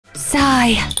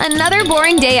Another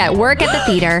boring day at work at the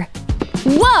theater.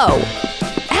 Whoa!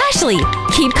 Ashley,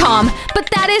 keep calm, but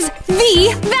that is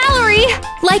the Valerie!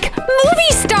 Like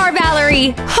movie star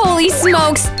Valerie! Holy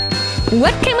smokes!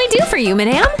 What can we do for you,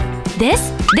 madame?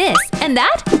 This, and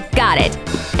that? Got it.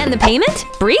 And the payment?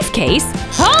 Briefcase?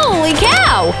 Holy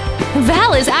cow!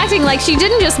 Val is acting like she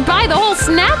didn't just buy the whole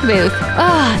snack booth.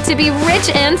 Ah, to be rich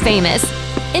and famous.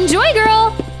 Enjoy,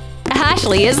 girl!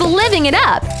 Ashley is living it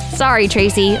up. Sorry,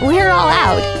 Tracy, we're all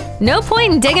out. No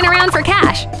point in digging around for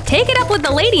cash. Take it up with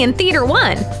the lady in Theater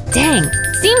 1. Dang,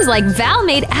 seems like Val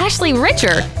made Ashley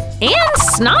richer and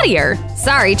snottier.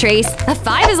 Sorry, Trace, a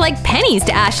 5 is like pennies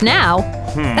to Ash now.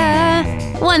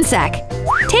 One sec.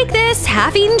 Take this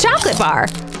half-eaten chocolate bar.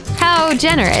 How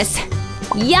generous.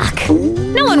 Yuck!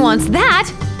 No one wants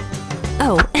that!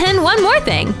 Oh, and one more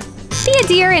thing. Be a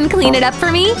dear and clean it up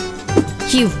for me?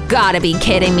 You've gotta be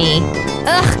kidding me.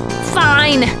 Ugh,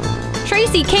 fine!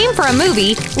 Tracy came for a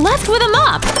movie, left with a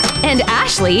mop, and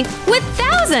Ashley with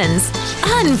thousands!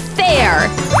 Unfair!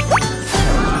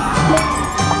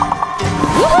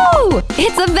 Woohoo!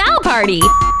 It's a Val party!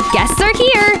 Guests are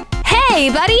here! Hey,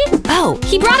 buddy! Oh,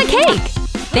 he brought a cake!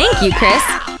 Thank you, Chris.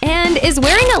 And is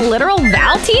wearing a literal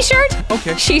Val t-shirt?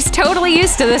 Okay. She's totally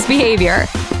used to this behavior.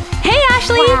 Hey,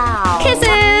 Ashley! Wow.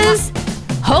 Kisses!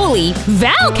 Holy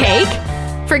Val cake!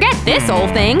 Forget this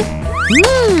old thing.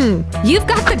 You've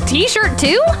got the t-shirt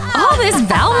too? All this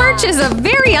Val merch is a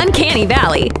very uncanny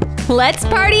valley. Let's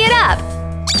party it up!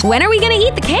 When are we gonna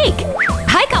eat the cake?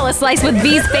 I call a slice with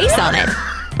V's face on it.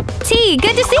 T,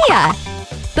 good to see ya!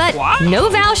 But no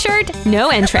Val shirt, no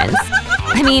entrance.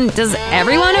 I mean, does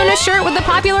everyone own a shirt with the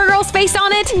popular girl's face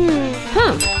on it?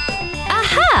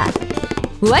 Aha!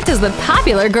 What does the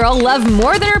popular girl love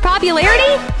more than her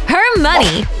popularity? Her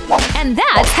money! And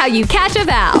that's how you catch a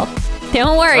Val.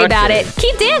 Don't worry about it,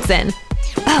 keep dancing.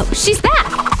 Oh, she's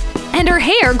back! And her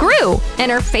hair grew,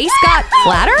 and her face got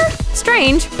flatter?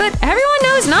 Strange, but everyone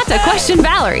knows not to question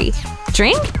Valerie.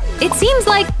 Drink? It seems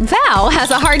like Val has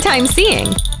a hard time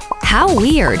seeing. How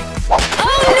weird.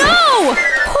 Oh no!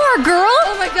 Poor girl!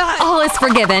 Oh my god! All is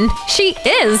forgiven. She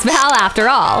is Val after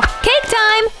all. Cake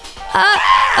time!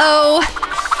 Uh-oh.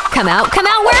 Come out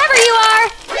wherever you are!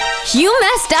 You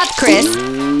messed up, Chris.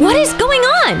 What is going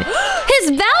on?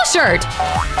 His Val shirt!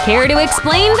 Care to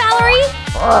explain, Valerie?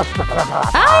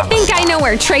 I think I know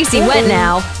where Tracy went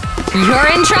now. You're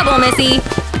in trouble, Missy.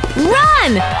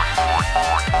 Run!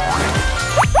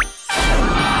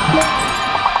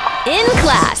 In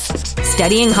class.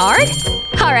 Studying hard?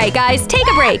 Alright guys, take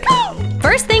a break.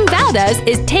 First thing Val does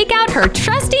is take out her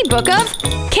trusty book of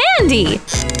candy.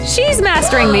 She's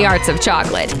mastering the arts of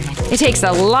chocolate. It takes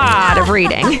a lot of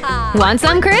reading. Want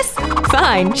some, Chris?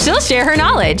 Fine, she'll share her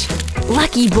knowledge.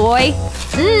 Lucky boy.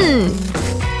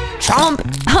 Chomp.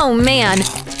 Oh man.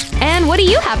 And what do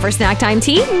you have for snack time,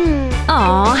 T?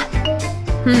 Aw.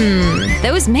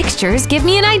 Those mixtures give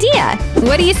me an idea.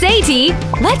 What do you say, T?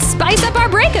 Let's spice up our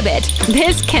break a bit.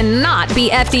 This cannot be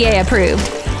FDA approved.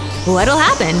 What'll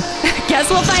happen? Guess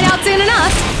we'll find out soon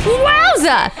enough.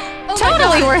 Wowza!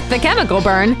 Totally worth the chemical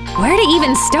burn. Where to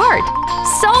even start?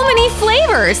 So many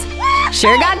flavors!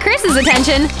 Sure got Chris's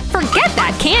attention. Forget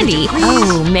that candy.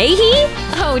 Oh, may he?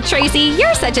 Oh, Tracy,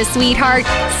 you're such a sweetheart.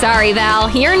 Sorry, Val,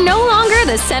 you're no longer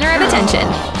the center of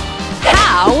attention.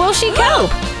 How will she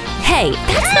cope? Hey,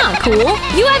 that's not cool.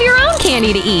 You have your own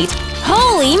candy to eat.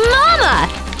 Holy mama!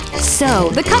 So,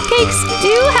 the cupcakes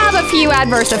do have a few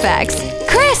adverse effects.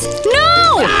 Chris,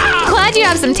 no! Glad you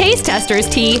have some taste testers,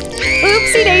 T.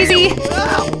 Oopsie daisy.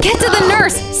 Get to the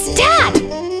nurse, stat!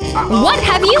 What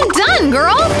have you done,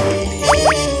 girl?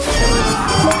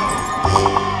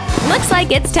 Looks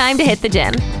like it's time to hit the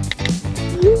gym.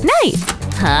 Nice,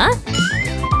 huh?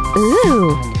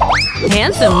 Ooh,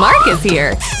 handsome Mark is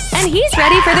here. And he's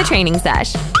ready for the training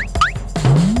sesh.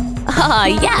 Ah,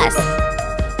 yes!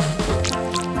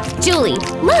 Julie,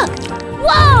 look!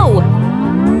 Whoa!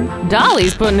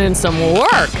 Dolly's putting in some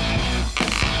work!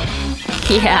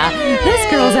 Yeah, this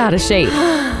girl's out of shape.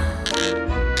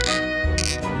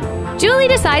 Julie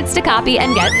decides to copy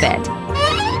and get fit.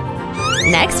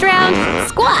 Next round,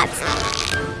 squats!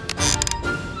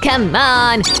 Come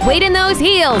on, weight in those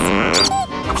heels!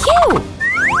 Phew!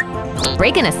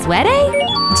 Breaking a sweat, eh?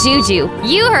 Juju,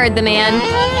 you heard the man.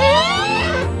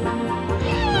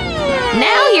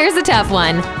 Now here's a tough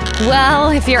one. Well,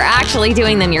 if you're actually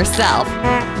doing them yourself.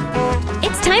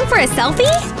 It's time for a selfie?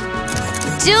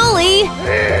 Julie!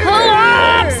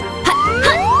 Oops!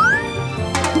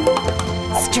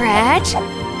 Stretch.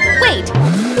 Wait,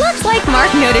 looks like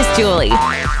Mark noticed Julie.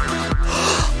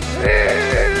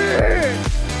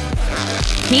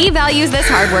 He values this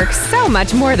hard work so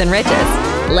much more than riches.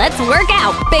 Let's work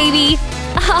out, baby!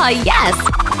 Ah, yes!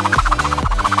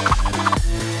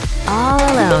 All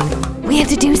alone. We have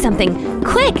to do something.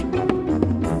 Quick!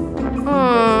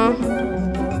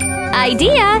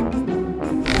 Idea!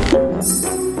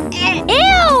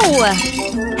 Ew!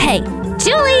 Hey,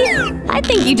 Julie! I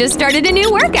think you just started a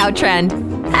new workout trend.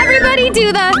 Everybody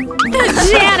do the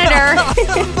janitor!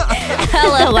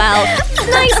 LOL.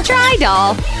 Nice try,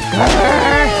 doll.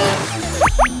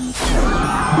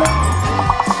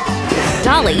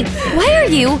 Dolly, why are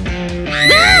you…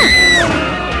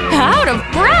 out of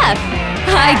breath?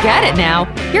 I get it now.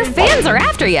 Your fans are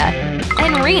after you.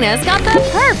 And Rena's got the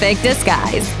perfect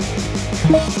disguise.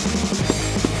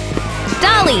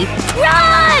 Dolly,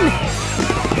 run!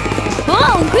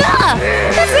 Oh, God!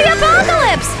 It's the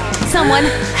apocalypse! Someone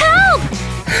help!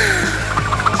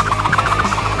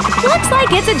 Looks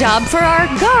like it's a job for our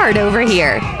guard over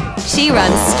here. She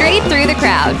runs straight through the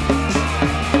crowd.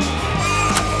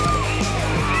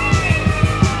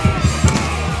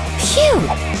 Phew!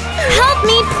 Help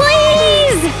me,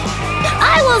 please!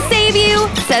 I will save you,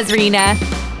 says Rena.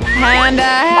 And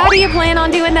how do you plan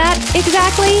on doing that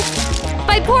exactly?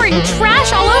 By pouring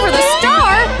trash all over the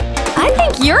star? I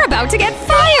think you're about to get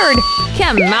fired!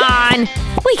 Come on!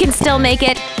 We can still make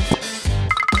it.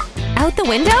 Out the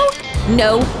window?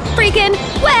 No freaking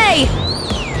way!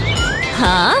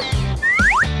 Huh?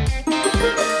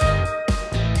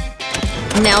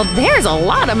 Now there's a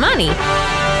lot of money.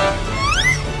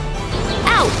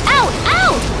 Ow! Ow!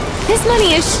 Ow! This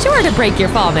money is sure to break your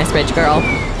fall, Miss Rich Girl.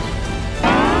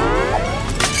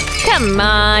 Come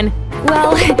on.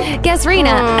 Well, guess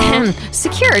Rena,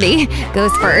 security,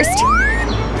 goes first.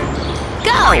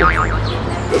 Go!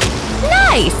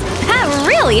 Nice! That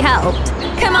really helped.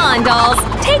 Come on, dolls.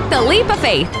 Take the leap of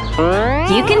faith.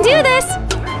 You can do this.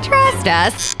 Trust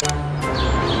us.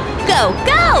 Go,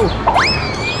 go!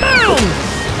 Boom!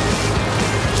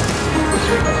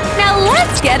 Now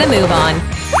let's get a move on.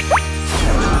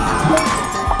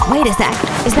 Wait a sec.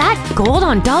 Is that gold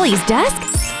on Dolly's desk?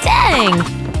 Dang!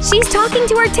 She's talking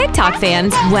to her TikTok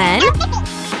fans when…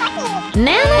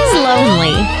 Nana's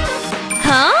lonely.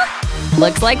 Huh?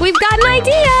 Looks like we've got an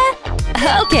idea.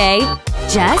 Okay,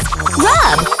 just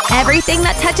rub. Everything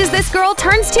that touches this girl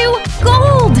turns to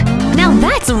gold. Now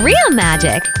that's real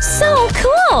magic. So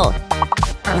cool.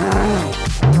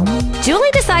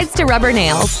 Julie decides to rub her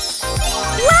nails.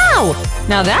 Wow!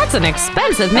 Now that's an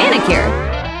expensive manicure.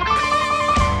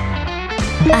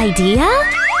 Idea?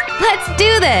 Let's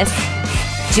do this.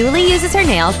 Julie uses her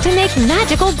nails to make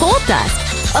magical gold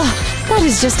dust. Oh, that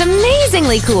is just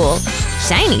amazingly cool.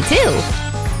 Shiny, too.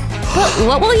 But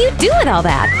what will you do with all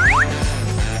that?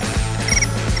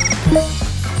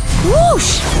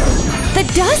 Whoosh! The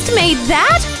dust made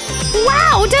that?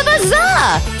 Wow, to the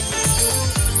za!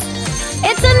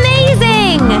 It's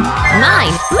amazing!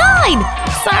 Mine! Mine!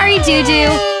 Sorry,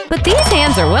 Juju, but these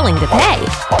hands are willing to pay.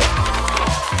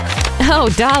 Oh,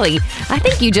 Dolly, I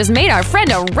think you just made our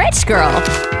friend a rich girl.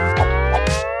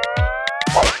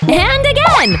 And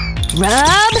again!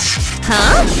 Rub!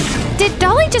 Huh? Did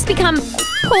Dolly just become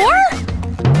poor?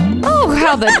 Oh,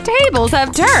 how the tables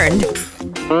have turned!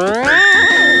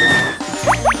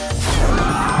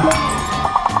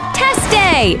 Test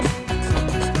day!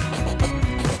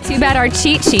 Too bad our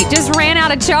cheat sheet just ran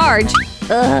out of charge.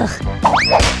 Ugh.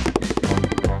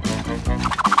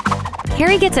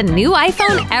 Harry gets a new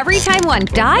iPhone every time one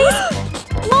dies?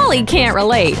 Molly can't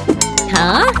relate.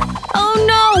 Huh? Oh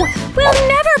no! We'll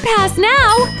never pass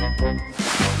now!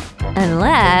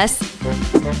 Unless…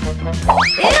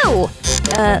 Ew!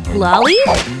 Lolly?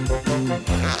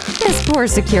 This poor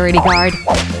security guard.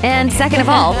 And second of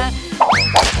all,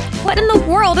 what in the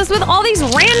world is with all these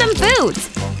random foods?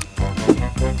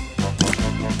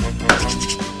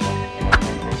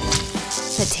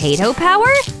 Potato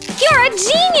power? You're a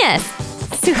genius!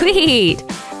 Sweet!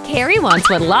 Harry wants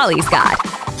what Lolly's got.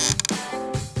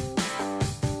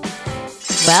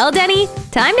 Well, Denny,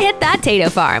 time to hit that tato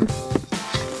farm.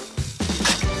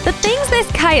 The things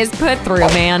this guy has put through,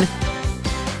 man.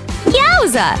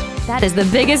 Yowza! That is the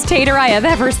biggest tater I have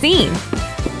ever seen.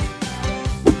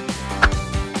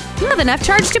 You have enough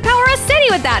charge to power a city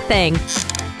with that thing.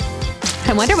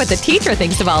 I wonder what the teacher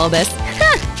thinks of all of this.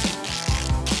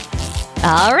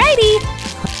 Alrighty.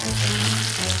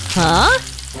 Huh?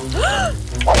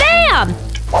 Bam!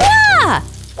 Wah!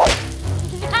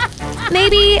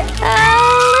 Maybe a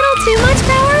little too much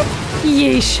power?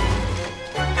 Yeesh.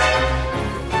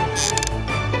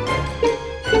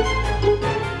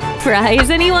 Fries,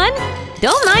 anyone?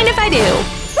 Don't mind if I do.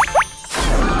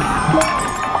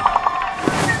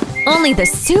 Only the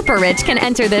super rich can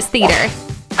enter this theater.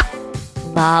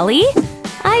 Lolly?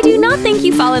 I do not think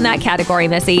you fall in that category,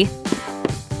 Missy.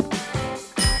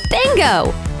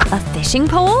 Bingo! A fishing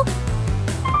pole?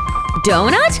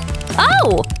 Donut?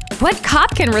 Oh! What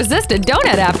cop can resist a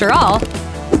donut after all?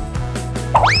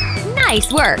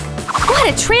 Nice work!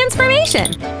 What a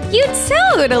transformation! You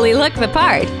totally look the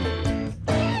part!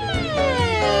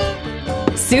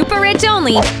 Super rich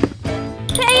only!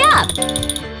 Pay up!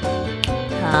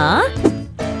 Huh?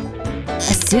 A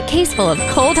suitcase full of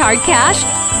cold hard cash?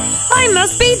 I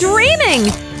must be dreaming!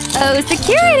 Oh,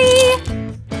 security!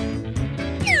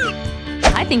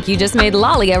 I think you just made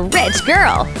Lolly a rich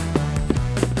girl!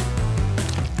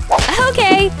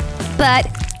 Okay, but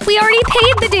we already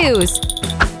paid the dues!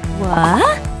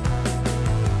 What?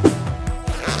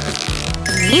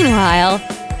 Meanwhile,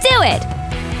 do it!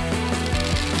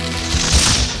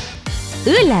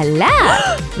 Ooh la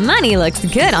la! Money looks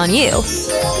good on you!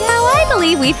 Now I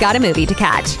believe we've got a movie to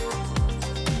catch.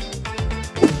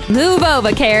 Move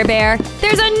over, Care Bear!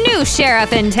 There's a new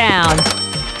sheriff in town!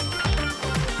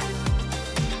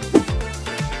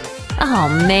 Oh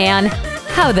man,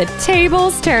 how the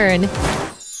tables turn!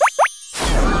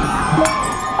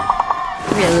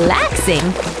 Relaxing?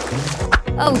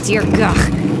 Oh dear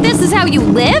God, this is how you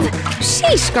live?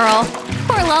 Sheesh, girl!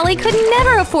 Poor Lolly could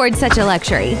never afford such a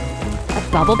luxury. A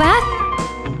bubble bath?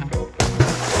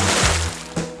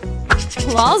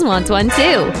 Claus wants one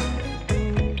too.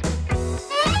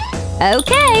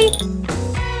 Okay!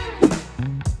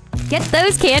 Get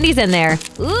those candies in there.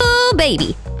 Ooh,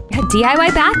 baby! A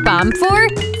DIY bath bomb for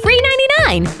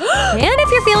 $3.99! And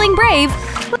if you're feeling brave…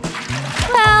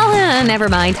 well, never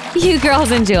mind. You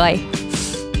girls enjoy.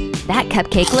 That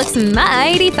cupcake looks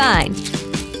mighty fine.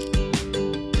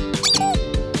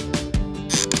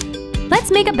 Let's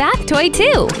make a bath toy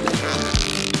too!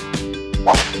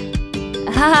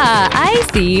 Ah, I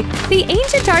see! The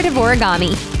ancient art of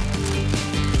origami.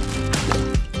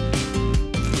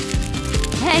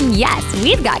 And yes,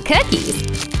 we've got cookies!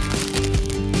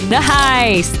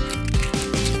 Nice!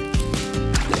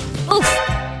 Oof!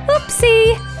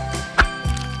 Oopsie!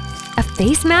 A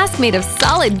face mask made of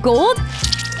solid gold?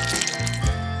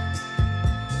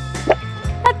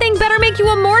 That thing better make you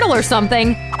immortal or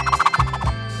something!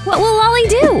 What will Lolly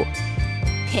do?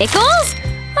 Pickles?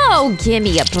 Oh,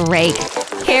 gimme a break.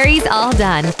 Carrie's all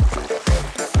done.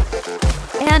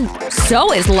 And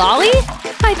so is Lolly?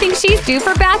 I think she's due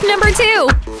for bath number 2!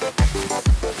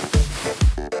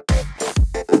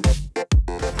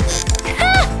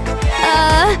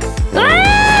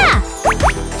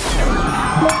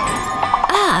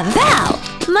 Val!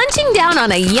 Munching down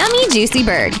on a yummy, juicy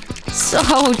bird.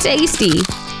 So tasty.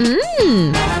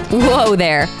 Mmm. Whoa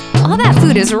there. All that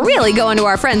food is really going to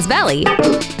our friend's belly.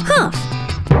 Huh.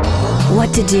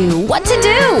 What to do? What to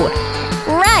do?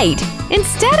 Right.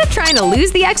 Instead of trying to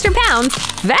lose the extra pounds,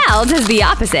 Val does the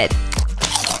opposite.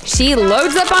 She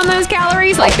loads up on those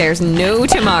calories like there's no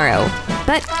tomorrow.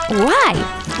 But why?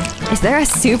 Is there a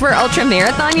super ultra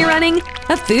marathon you're running?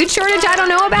 A food shortage I don't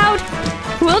know about?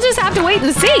 We'll just have to wait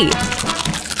and see!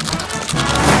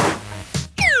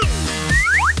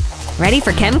 Ready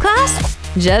for chem class?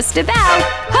 Just about!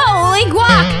 Holy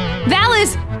guac! Val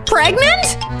is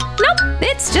pregnant? Nope,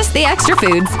 it's just the extra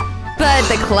foods. But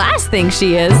the class thinks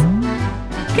she is.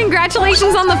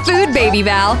 Congratulations on the food, baby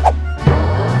Val!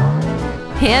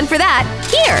 And for that,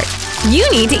 here! You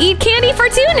need to eat candy for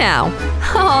 2 now!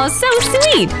 Oh, so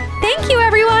sweet! Thank you,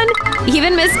 everyone!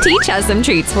 Even Miss Teach has some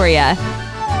treats for ya.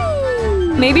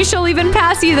 Maybe she'll even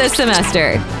pass you this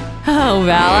semester. Oh,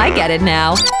 Val, I get it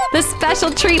now. The special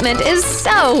treatment is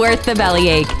so worth the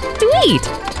bellyache. Sweet!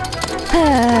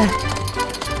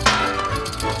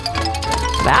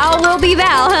 Val will be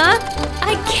Val, huh?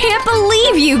 I can't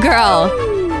believe you, girl!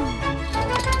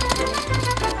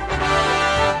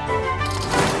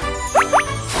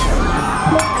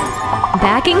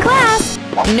 Back in class!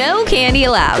 No candy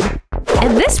allowed.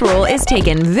 And this rule is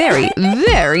taken very,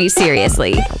 very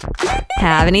seriously.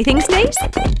 Have anything, Stace?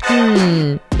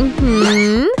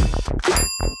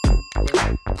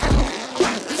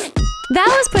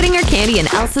 Val is putting her candy in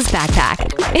Elsa's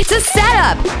backpack. It's a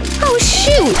setup! Oh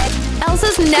shoot!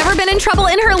 Elsa's never been in trouble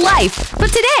in her life, but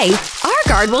today, our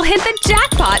guard will hit the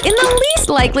jackpot in the least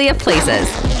likely of places.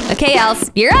 Okay,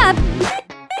 Els, you're up!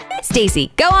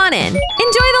 Stacy, go on in.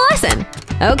 Enjoy the lesson!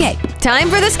 Okay, time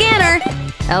for the scanner!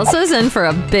 Elsa's in for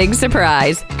a big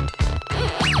surprise.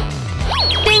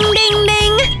 Ding, ding,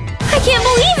 ding! I can't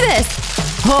believe this!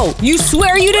 Oh, you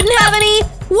swear you didn't have any?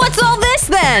 What's all this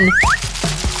then?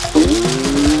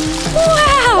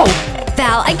 Wow!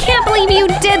 Val, I can't believe you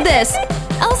did this!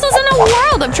 Elsa's in a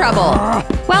world of trouble!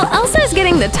 While Elsa is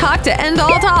getting the talk to end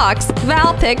all talks,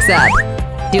 Val picks up.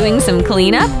 Doing some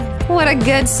cleanup? What a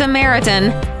good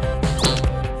Samaritan.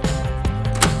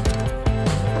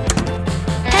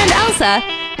 And Elsa,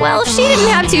 well, she didn't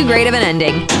have too great of an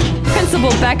ending. Principal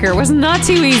Becker was not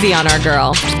too easy on our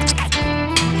girl.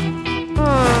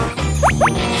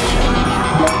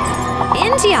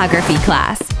 In geography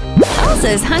class, Elsa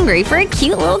is hungry for a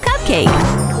cute little cupcake.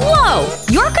 Whoa!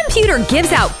 Your computer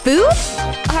gives out food?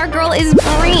 Our girl is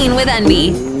green with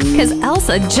envy, because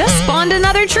Elsa just spawned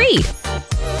another treat.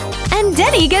 And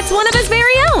Denny gets one of his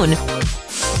very own.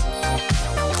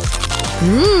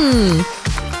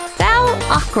 Val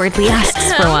awkwardly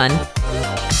asks for one.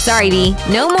 Sorry, Bee,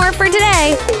 no more for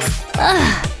today.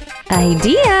 Ugh,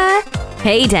 idea.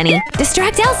 Hey, Denny,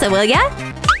 distract Elsa, will ya?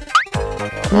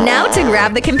 Now to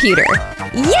grab the computer.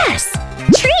 Yes!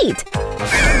 Treat!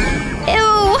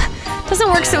 Ew! Doesn't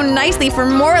work so nicely for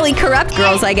morally corrupt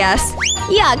girls, I guess.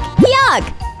 Yuck!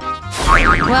 Yuck!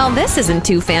 Well, this isn't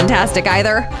too fantastic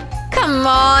either. Come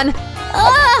on!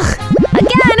 Ugh!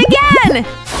 Again!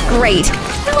 Great!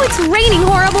 Now it's raining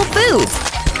horrible foods!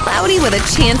 Cloudy with a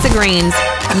chance of grains.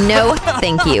 No,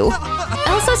 thank you.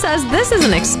 Elsa says this is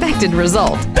an expected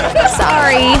result.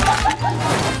 Sorry.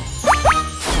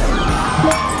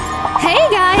 Hey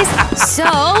guys!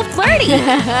 So flirty!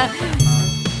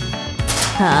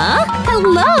 Huh?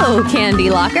 Hello, Candy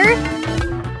Locker!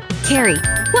 Carrie,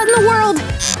 what in the world?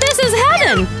 This is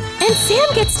heaven! And Sam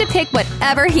gets to pick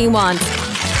whatever he wants.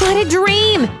 What a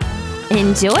dream!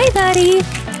 Enjoy, buddy!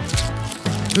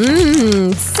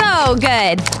 So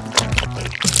good!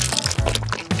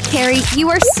 Carrie, you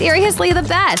are seriously the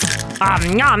best!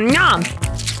 Nom nom!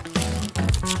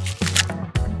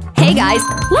 Hey guys,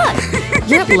 look!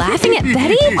 You're laughing at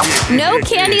Betty? No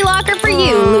candy locker for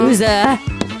you, loser!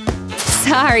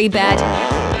 Sorry, Bet.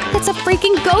 It's a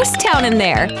freaking ghost town in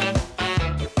there!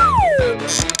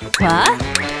 Huh?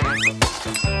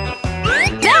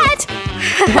 Bet!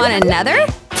 Want another?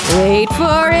 Wait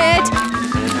for it!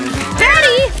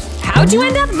 Betty! How'd you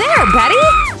end up there, Betty?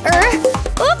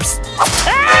 Oops!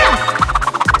 Ah!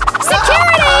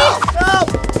 Security!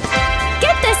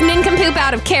 Get this nincompoop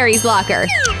out of Carrie's locker!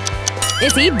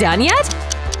 Is he done yet?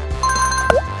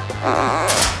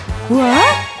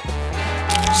 What?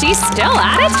 She's still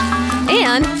at it?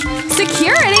 And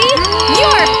security!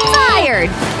 You're fired!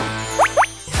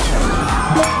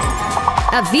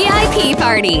 A VIP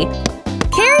party!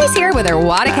 Carrie's here with her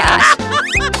wad of cash.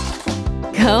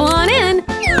 Go on in!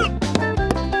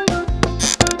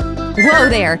 Whoa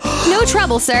there! No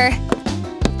trouble, sir!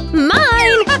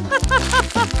 Mine!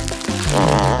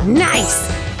 Nice!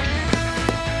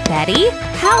 Betty,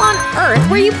 how on earth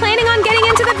were you planning on getting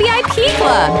into the VIP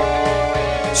club?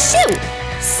 Shoot!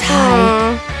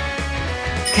 Sigh.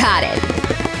 Got it.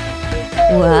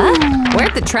 What?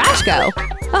 Where'd the trash go?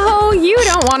 Oh, you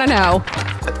don't want to know.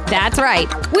 That's right.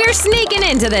 We're sneaking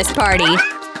into this party.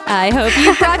 I hope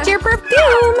you brought your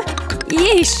perfume.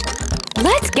 Yeesh.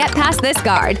 Let's get past this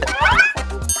guard.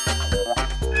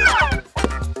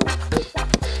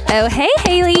 Oh, hey,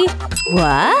 Haley.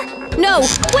 What? No,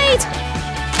 wait!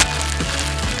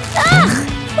 Ugh!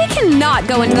 We cannot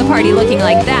go into the party looking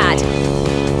like that.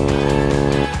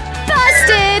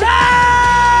 Busted!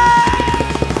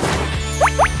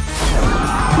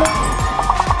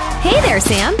 Hey there,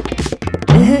 Sam.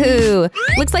 Ooh,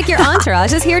 looks like your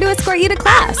entourage is here to escort you to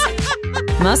class.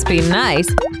 Must be nice.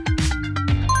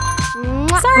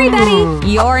 Sorry, Betty,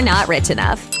 you're not rich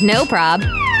enough. No prob.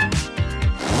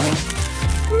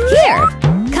 Here,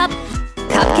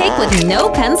 cupcake with no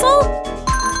pencil?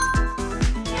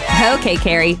 Okay,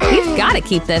 Carrie, you've got to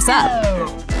keep this up.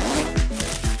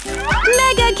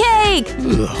 Mega cake!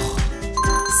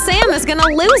 Sam is gonna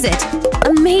lose it.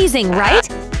 Amazing, right?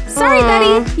 Sorry,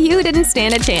 Betty, you didn't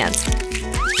stand a chance.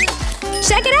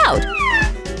 Check it out!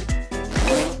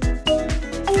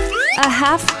 A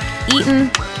half-eaten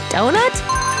donut?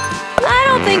 I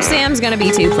don't think Sam's gonna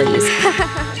be too pleased.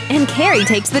 And Carrie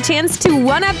takes the chance to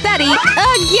one-up Betty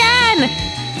again!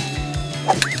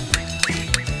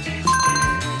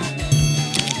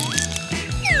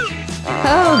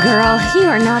 Oh, girl, you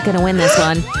are not gonna win this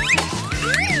one.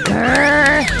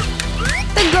 Grrr.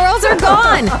 The girls are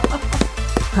gone!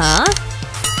 Huh?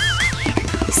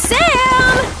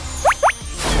 Sam!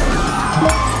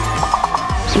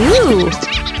 Ooh!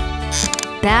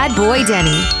 Bad boy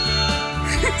Denny.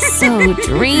 So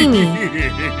dreamy.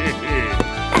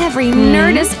 Every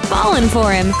nerd is falling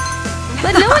for him.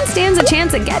 But no one stands a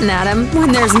chance at getting at him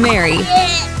when there's Mary.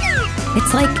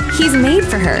 It's like he's made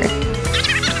for her.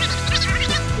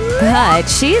 But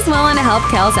she's willing to help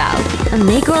Kels out. A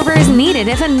makeover is needed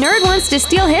if a nerd wants to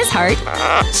steal his heart.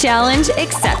 Challenge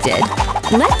accepted.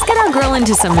 Let's get our girl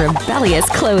into some rebellious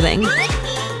clothing.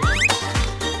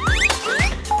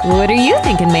 What are you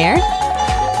thinking, Mare?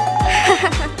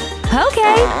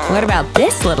 Okay, what about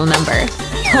this little number?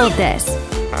 Hold this.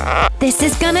 This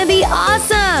is gonna be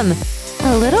awesome!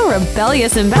 A little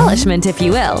rebellious embellishment, if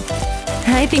you will.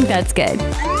 I think that's good.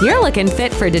 You're looking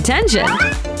fit for detention.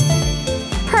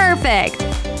 Perfect!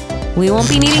 We won't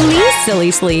be needing these silly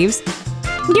sleeves.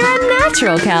 You're a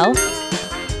natural, Kel.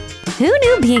 Who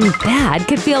knew being bad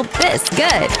could feel this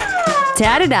good?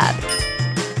 Tat it up.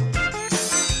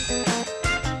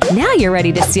 Now you're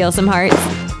ready to steal some hearts.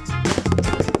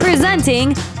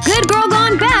 Presenting Good Girl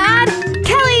Gone Bad,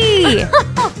 Kelly!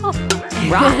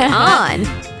 Rock on!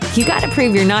 You gotta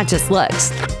prove you're not just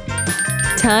looks.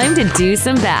 Time to do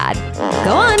some bad.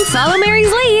 Go on, follow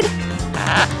Mary's lead.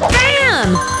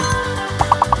 Bam!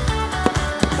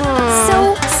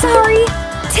 So sorry.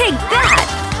 Take that!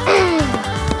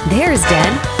 There's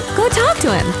Den. Go talk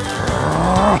to him.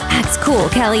 Act's cool,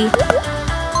 Kelly.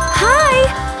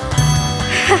 Hi!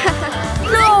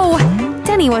 No!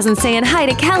 Denny wasn't saying hi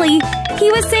to Kelly. He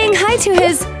was saying hi to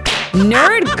his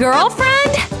nerd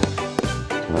girlfriend?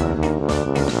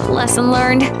 Lesson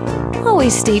learned.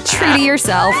 Always stay true to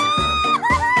yourself.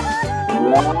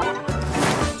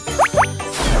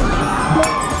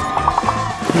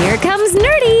 Here comes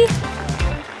Nerdy!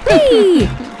 Whee!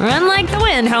 Run like the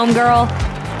wind, homegirl.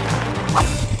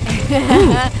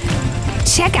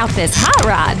 Check out this hot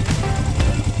rod.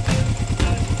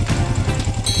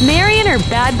 Mary and her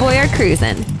bad boy are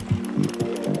cruising.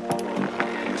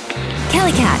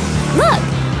 Kelly Cat, look!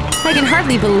 I can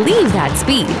hardly believe that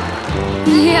speed.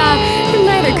 Yeah,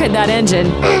 neither could that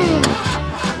engine.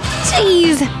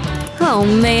 Jeez! Oh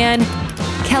man.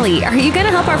 Kelly, are you gonna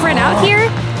help our friend out here?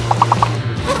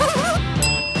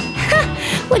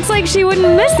 Looks like she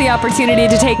wouldn't miss the opportunity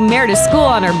to take Mare to school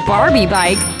on her Barbie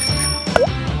bike.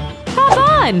 Hop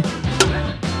on!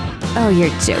 Oh, you're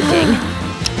joking.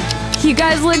 You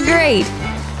guys look great.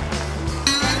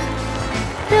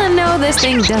 No, this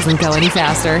thing doesn't go any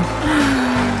faster.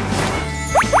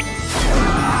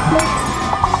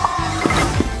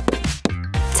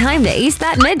 Time to ace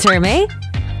that midterm, eh?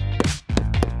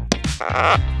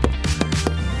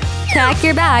 Pack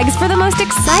your bags for the most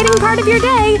exciting part of your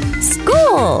day,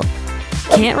 school!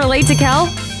 Can't relate to Kel?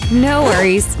 No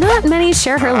worries, not many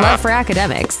share her love for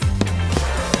academics.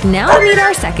 Now to meet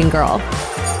our second girl.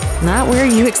 Not where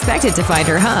you expected to find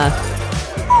her, huh?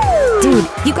 Dude,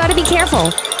 you gotta be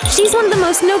careful. She's one of the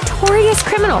most notorious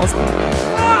criminals.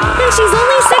 And she's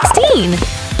only 16!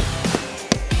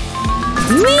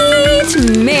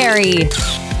 Meet Mary!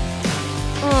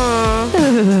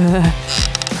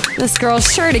 This girl's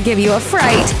sure to give you a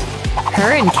fright.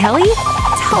 Her and Kelly?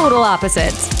 Total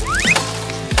opposites.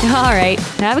 Alright,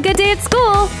 have a good day at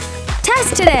school.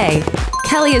 Test today!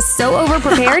 Kelly is so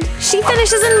overprepared, she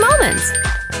finishes in moments.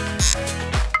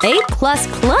 A++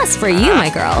 for you, my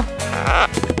girl.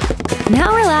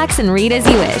 Now relax and read as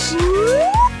you wish.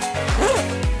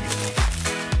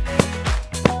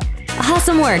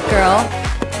 Awesome work, girl.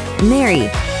 Mary,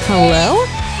 hello?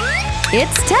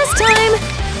 It's test time!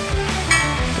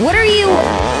 What are you…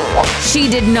 She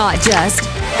did not just…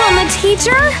 On the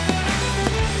teacher?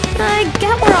 I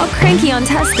get we're all cranky on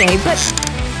test day, but…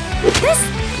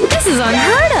 This is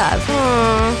unheard of!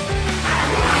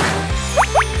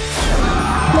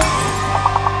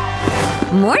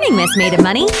 Morning, Miss Made of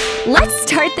Money. Let's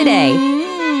start the day.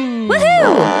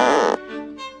 Woohoo!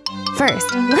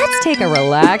 First, let's take a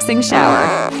relaxing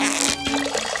shower.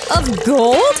 Of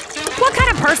gold? What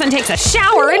kind of person takes a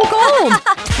shower in gold?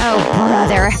 Oh,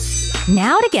 brother.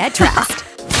 Now to get dressed.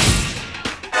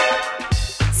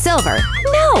 Silver.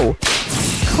 No!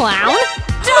 Clown?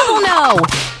 Double no!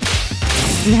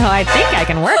 No, I think I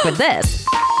can work with this.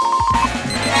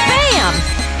 Bam!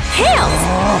 Hails!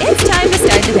 It's time to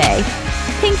start the day.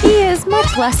 Pinky is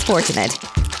much less fortunate.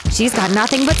 She's got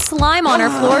nothing but slime on her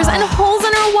floors and holes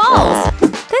in her walls.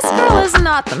 This girl is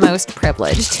not the most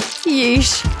privileged.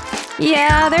 Yeesh.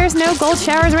 Yeah, there's no gold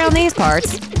showers around these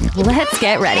parts. Let's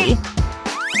get ready.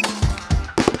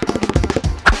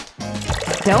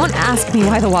 Don't ask me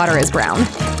why the water is brown.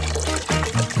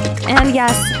 And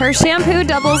yes, her shampoo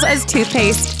doubles as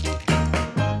toothpaste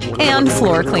and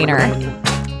floor cleaner.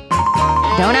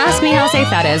 Don't ask me how safe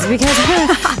that is because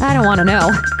I don't want to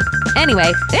know.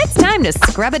 Anyway, it's time to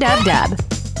scrub-a-dub-dub.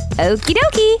 Okie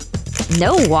dokie.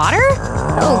 No water?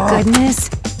 Oh goodness.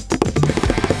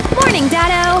 Morning,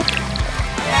 Dado.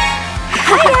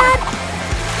 Hi, Dad.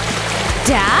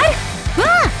 Dad?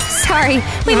 Ah, sorry,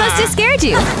 we must have scared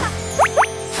you.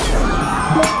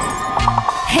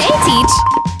 Hey,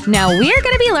 Teach. Now we're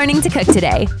gonna be learning to cook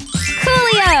today.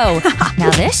 Coolio! Now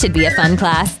this should be a fun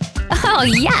class. Oh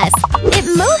yes, it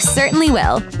most certainly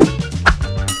will.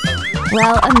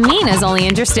 Well, Amina's only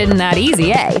interested in that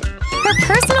easy A. Her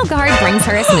personal guard brings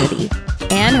her a smoothie.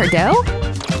 And her dough?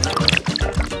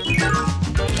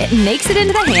 It makes it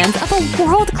into the hands of a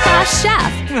world-class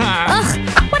chef. Ugh,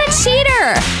 what a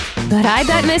cheater! But I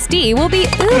bet Miss D will be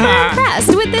uber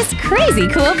impressed with this crazy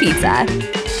cool pizza.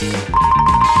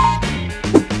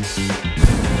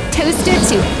 Toasted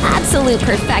to absolute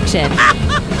perfection.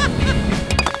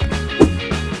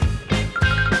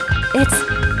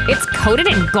 It's coated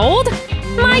in gold?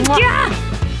 My God!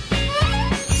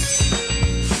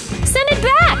 Send it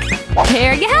back!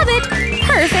 There you have it!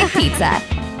 Perfect pizza!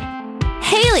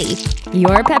 Haley,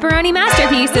 your pepperoni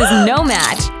masterpiece is no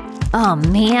match. Oh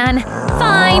man,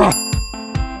 fine!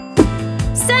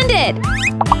 Send it!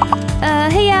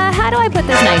 Hey, how do I put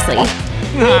this nicely?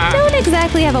 We don't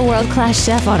exactly have a world-class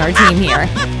chef on our team here.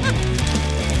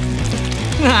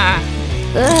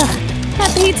 Ugh,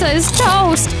 that pizza is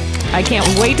toast! I can't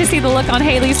wait to see the look on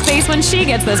Haley's face when she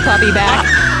gets this puppy back.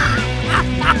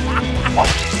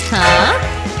 Huh?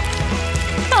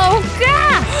 Oh,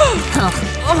 God!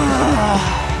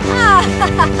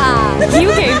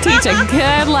 You gave Teach a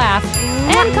good laugh.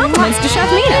 And compliments to Chef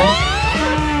Mina.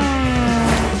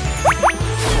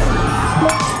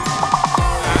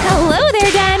 Hello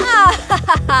there, Den!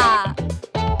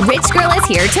 Rich Girl is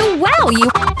here to wow you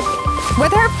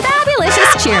with her fabulous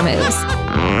cheer moves.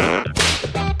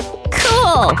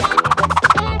 Cool!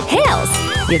 Hales,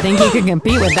 you think you can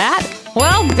compete with that?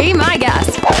 Well, be my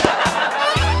guest.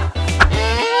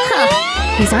 Huh.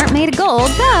 These aren't made of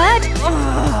gold, but…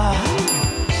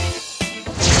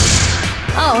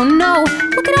 Oh no!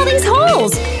 Look at all these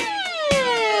holes!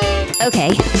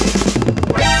 Okay.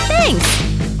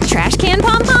 Thanks! Trash can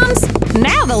pom-poms?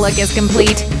 Now the look is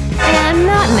complete. And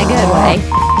not in a good way.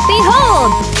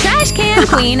 Behold! Trash can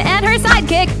queen and her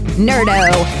sidekick,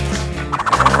 Nerdo!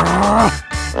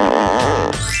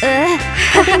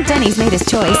 I think Denny's made his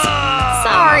choice.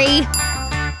 Sorry!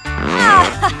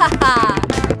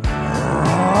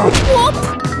 Whoop!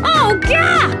 Oh,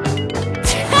 God!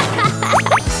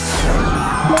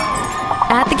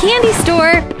 At the candy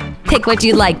store. Pick what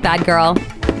you'd like, bad girl.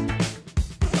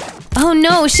 Oh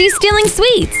no, she's stealing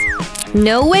sweets!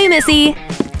 No way, Missy!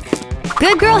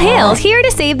 Good girl Hale's here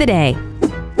to save the day.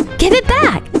 Give it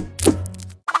back!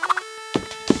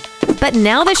 But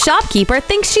now the shopkeeper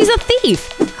thinks she's a thief!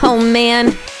 Oh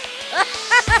man!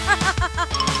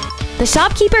 The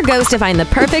shopkeeper goes to find the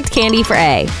perfect candy for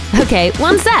A. Okay,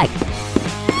 one sec.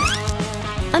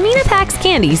 Amina packs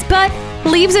candies, but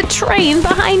leaves a train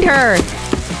behind her.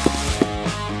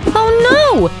 Oh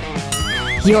no!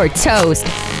 You're toast.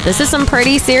 This is some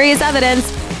pretty serious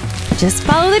evidence. Just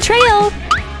follow the trail.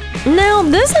 Now,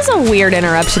 this is a weird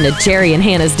interruption to Jerry and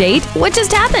Hannah's date. What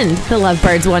just happened? The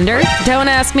lovebirds wonder. Don't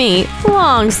ask me.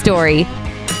 Long story.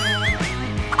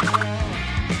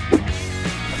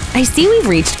 I see we've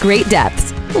reached great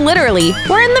depths. Literally,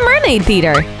 we're in the mermaid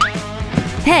theater.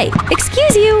 Hey,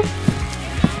 excuse you.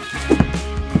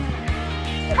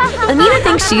 Amina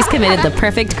thinks she's committed the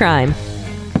perfect crime.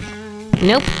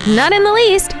 Nope, not in the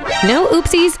least. No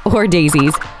oopsies or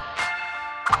daisies.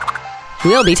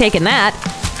 We'll be taking that.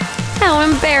 How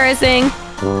embarrassing.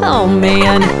 Oh,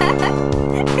 man.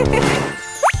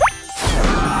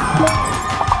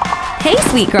 Hey,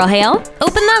 sweet girl Hale.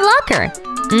 Open that locker.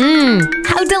 Mmm,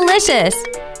 how delicious.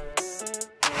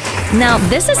 Now,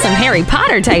 this is some Harry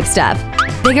Potter type stuff.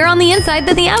 Bigger on the inside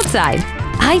than the outside.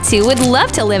 I, too, would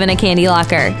love to live in a candy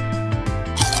locker.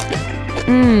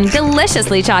 Mmm,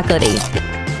 deliciously chocolatey.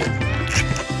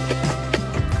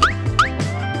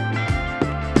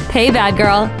 Hey, bad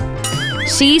girl.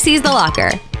 She sees the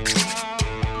locker.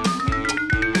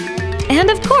 And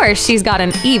of course, she's got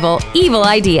an evil, evil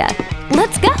idea.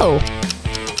 Let's go!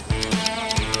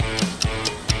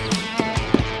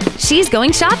 She's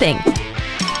going shopping.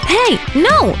 Hey,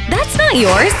 no, that's not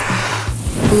yours.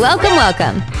 Welcome,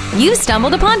 welcome. You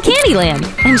stumbled upon Candyland,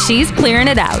 and she's clearing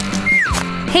it out.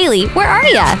 Haley, where are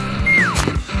ya?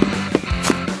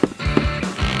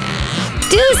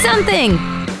 Do something!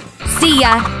 See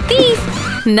ya, thief!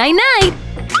 Night-night!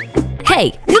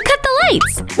 Hey, who cut the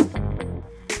lights?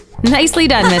 Nicely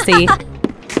done, Missy.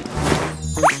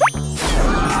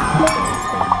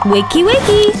 Wakey,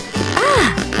 wakey!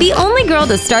 Ah, the only girl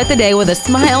to start the day with a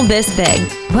smile this big.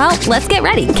 Well, let's get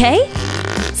ready, okay?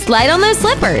 Slide on those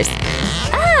slippers.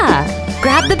 Ah,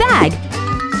 grab the bag.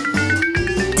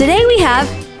 Today we have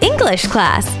English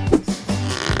class.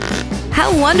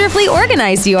 How wonderfully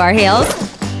organized you are, Hales.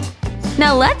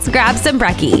 Now let's grab some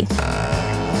brekkie.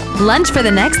 Lunch for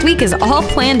the next week is all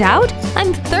planned out?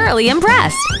 I'm thoroughly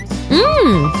impressed.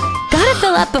 Mmm, gotta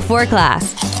fill up before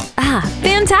class. Ah,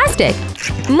 fantastic.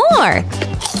 More.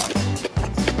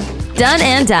 Done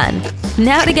and done.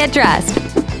 Now to get dressed.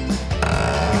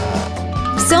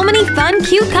 So many fun,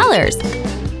 cute colors.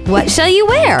 What shall you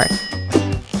wear?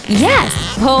 Yes,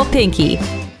 whole pinky.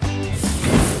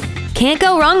 Can't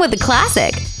go wrong with the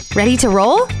classic. Ready to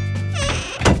roll?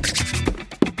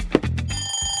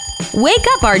 Wake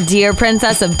up, our dear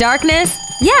princess of darkness.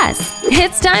 Yes,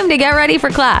 it's time to get ready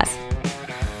for class.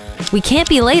 We can't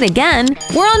be late again.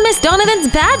 We're on Miss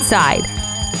Donovan's bad side.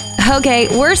 Okay,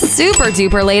 we're super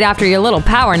duper late after your little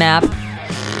power nap.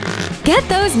 Get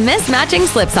those mismatching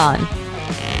slips on.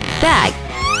 Bag.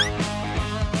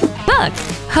 Book.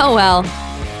 Oh well.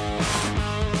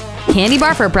 Candy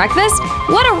bar for breakfast?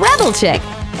 What a rebel chick!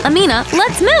 Amina,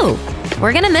 let's move!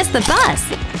 We're gonna miss the bus.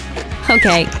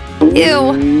 Okay.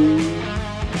 Ew.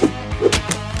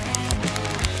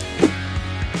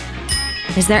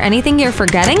 Is there anything you're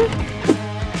forgetting?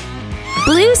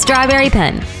 Blue strawberry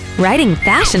pen. Writing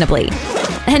fashionably.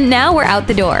 And now we're out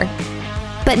the door.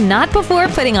 But not before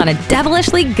putting on a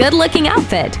devilishly good-looking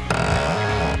outfit.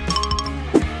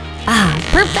 Ah,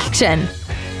 perfection!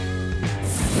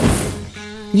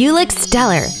 You look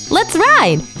stellar. Let's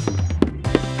ride!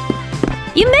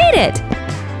 You made it!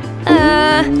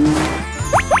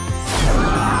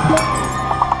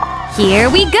 Here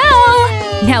we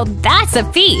go! Now that's a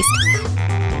feast!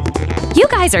 You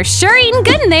guys are sure eating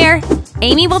good in there!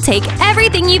 Amy will take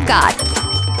everything you've got.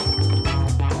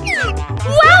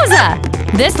 Wowza!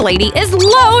 This lady is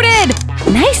loaded!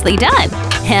 Nicely done!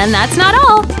 And that's not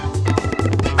all!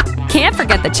 Can't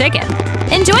forget the chicken.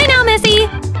 Enjoy now, Missy!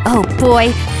 Oh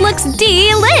boy, looks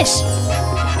delish!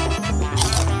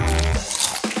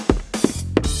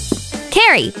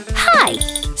 Carrie, hi!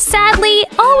 Sadly,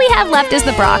 all we have left is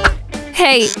the brock.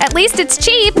 Hey, at least it's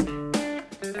cheap!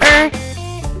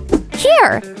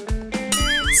 Here!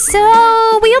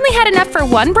 So, we only had enough for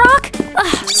one brock?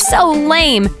 Ugh, so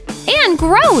lame! And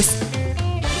gross!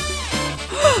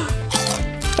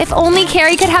 If only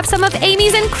Carrie could have some of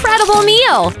Amy's incredible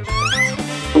meal!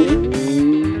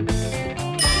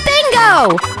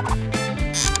 Bingo!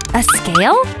 A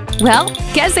scale? Well,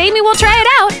 guess Amy will try it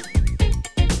out!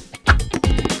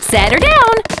 Set her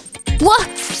down! Whoa!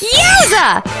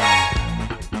 Yowza!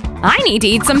 I need to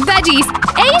eat some veggies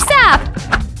ASAP!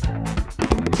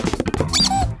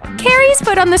 Carrie's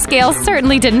foot on the scale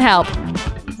certainly didn't help.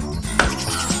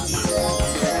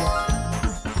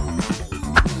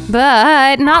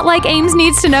 But not like Ames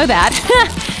needs to know that.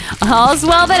 All's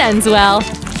well that ends well.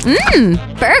 Mmm,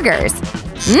 burgers.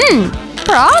 Mmm,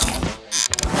 brock?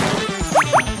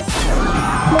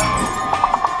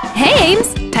 Hey,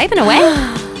 Ames, typing away?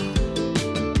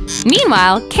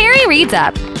 Meanwhile, Carrie reads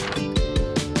up.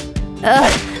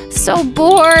 Ugh, so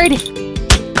bored.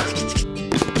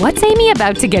 What's Amy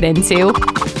about to get into?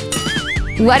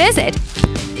 What is it?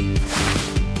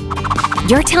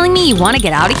 You're telling me you want to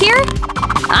get out of here?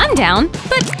 I'm down,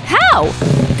 but how?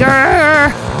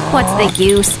 Grrr! What's the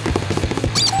use?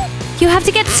 You have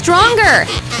to get stronger!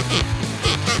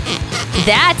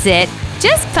 That's it!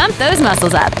 Just pump those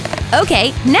muscles up.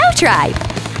 Okay, now try!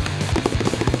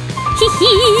 Hee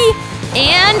hee!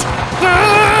 And…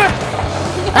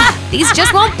 Ah, these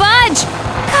just won't budge!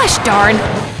 Gosh darn!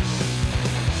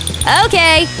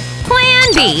 Okay,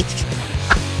 plan B.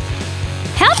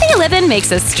 Healthy living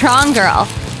makes a strong girl.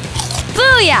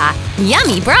 Booyah!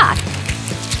 Yummy brock!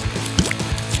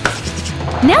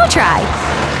 Now try!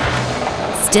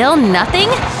 Still nothing?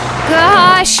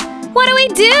 Gosh! What do we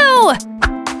do?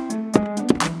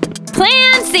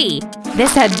 Plan C!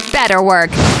 This had better work.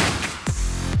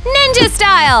 Ninja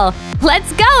style!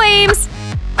 Let's go, Ames!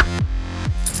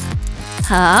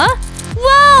 Huh?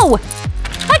 Whoa!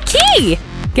 A key!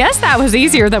 Guess that was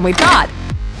easier than we thought.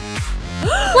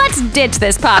 Let's ditch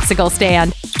this popsicle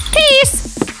stand.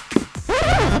 Peace!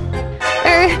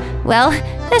 Well,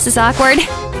 this is awkward.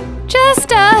 Just,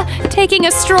 taking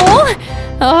a stroll?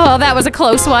 Oh, that was a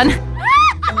close one.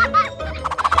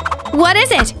 What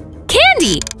is it?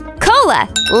 Candy! Cola!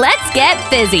 Let's get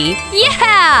fizzy!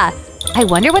 Yeah! I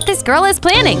wonder what this girl is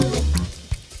planning.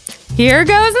 Here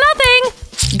goes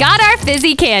nothing! Got our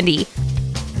fizzy candy.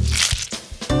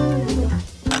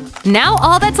 Now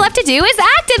all that's left to do is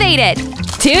activate it!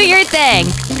 Do your thing!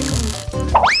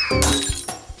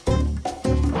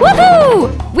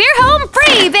 Woohoo! We're home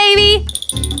free, baby!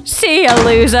 See ya,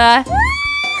 loser!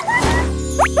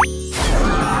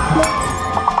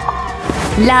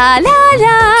 La la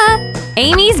la!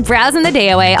 Amy's browsing the day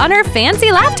away on her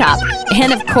fancy laptop.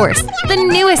 And of course, the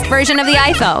newest version of the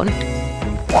iPhone.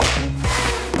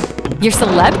 Your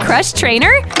celeb crush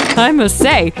trainer? I must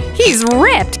say, he's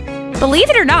ripped! Believe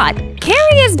it or not,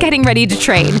 Carrie is getting ready to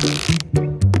train.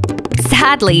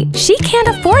 Sadly, she can't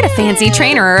afford a fancy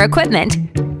trainer or equipment.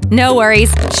 No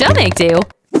worries, she'll make do.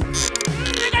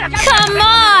 Come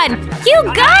on! You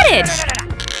got it!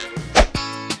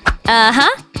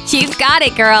 Uh-huh, you've got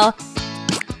it, girl.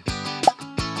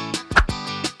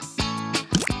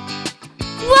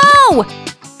 Whoa!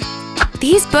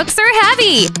 These books are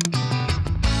heavy!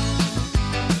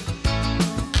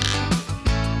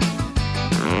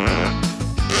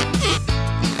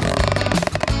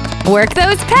 Work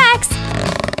those pecs!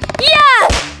 Yeah!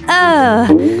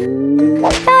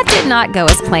 That did not go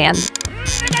as planned.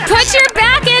 Put your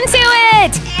back into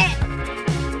it!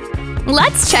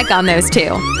 Let's check on those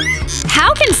two.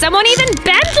 How can someone even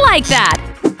bend like that?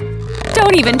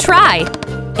 Don't even try.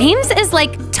 Ames is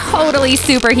like totally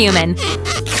superhuman.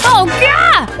 Oh,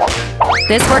 yeah!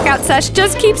 This workout sesh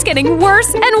just keeps getting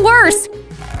worse and worse.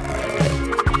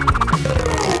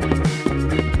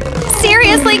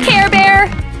 Seriously, Care Bear?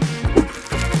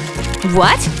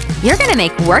 What? You're gonna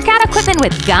make workout equipment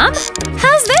with gum?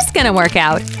 How's this gonna work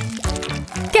out?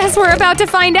 Guess we're about to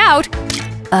find out.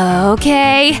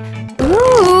 Okay.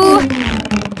 Ooh.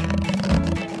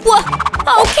 Whoa!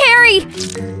 Oh, Carrie!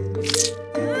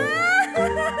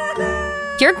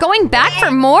 You're going back for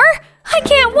more? I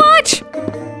can't watch!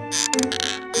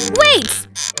 Wait!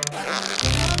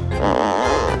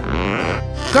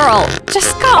 Girl,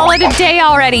 just call it a day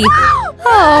already!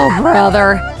 Oh,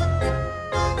 brother.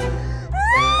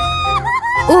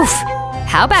 Oof!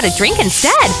 How about a drink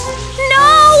instead?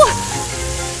 No!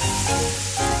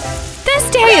 This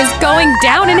day is going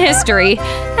down in history,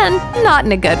 and not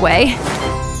in a good way.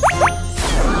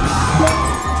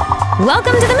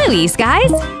 Welcome to the movies,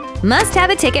 guys! Must have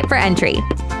a ticket for entry.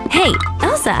 Hey,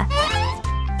 Elsa!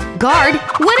 Guard,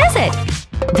 what is it?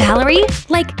 Valerie?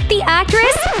 Like the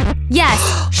actress? Yes,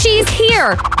 she's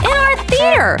here! In our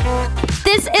theater!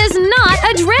 This is not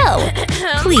a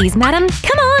drill! Please, madam,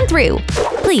 come on through!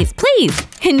 Please, please,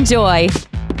 enjoy!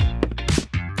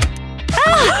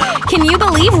 Ah! Can you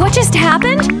believe what just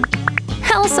happened?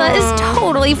 Elsa is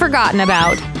totally forgotten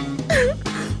about.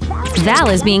 Val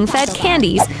is being fed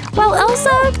candies, while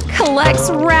Elsa collects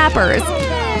wrappers.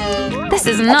 This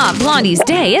is not Blondie's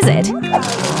day, is it?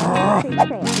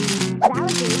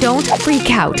 Don't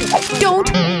freak out. Don't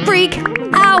freak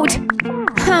out!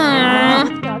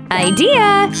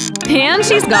 Idea! And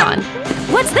she's gone.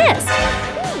 What's this?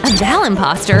 A Val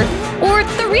imposter? Or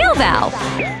the real Val?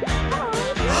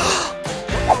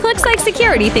 Looks like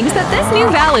security thinks that this new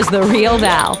Val is the real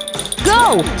Val.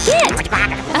 Go! Get!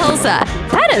 Elsa,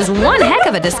 that is one heck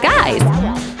of a disguise.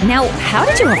 Now, how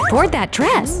did you afford that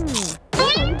dress?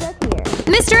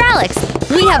 Mr. Alex,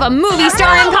 we have a movie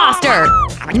star imposter!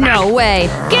 No way!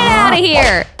 Get out of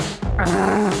here!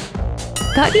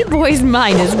 Thuggy Boy's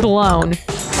mind is blown.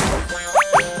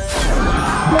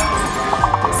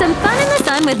 Some fun in the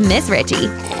sun with Miss Ritchie.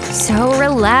 So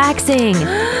relaxing.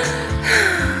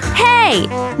 Hey!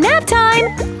 Nap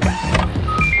time!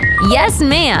 Yes,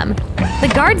 ma'am.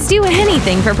 The guards do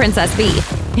anything for Princess V.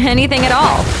 Anything at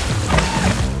all.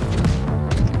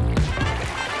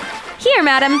 Here,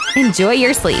 madam. Enjoy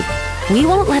your sleep. We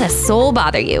won't let a soul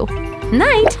bother you.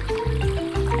 Night!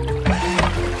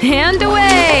 And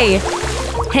away!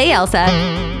 Hey, Elsa.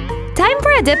 Time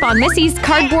for a dip on Missy's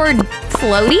cardboard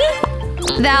floaty?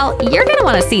 Val, you're gonna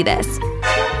want to see this.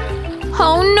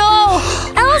 Oh no!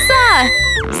 Elsa!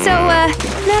 So,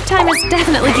 nap time is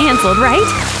definitely cancelled, right?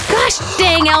 Gosh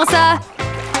dang, Elsa!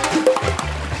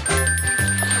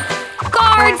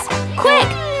 Guards! Quick!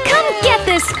 Come get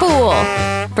this fool!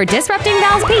 For disrupting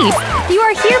Val's peace, you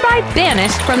are hereby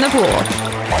banished from the pool.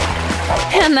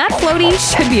 And that floaty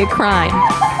should be a crime.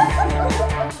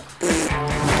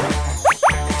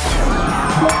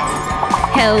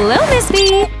 Hello, Miss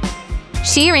V!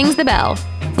 She rings the bell.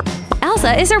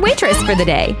 Elsa is her waitress for the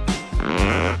day.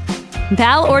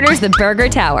 Val orders the Burger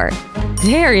Tower.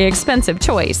 Very expensive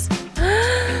choice.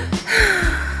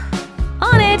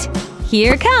 On it!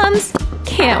 Here it comes!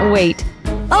 Can't wait.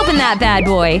 Open that bad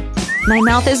boy. My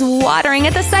mouth is watering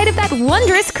at the sight of that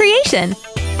wondrous creation.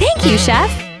 Thank you,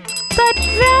 chef. But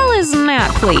Val is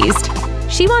not pleased.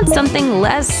 She wants something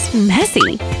less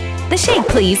messy. The shake,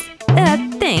 please.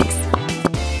 Thanks.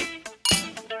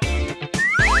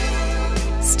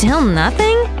 Still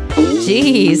nothing?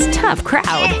 Jeez, tough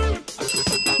crowd.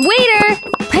 Waiter!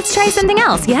 Let's try something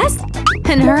else, yes?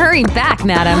 And hurry back,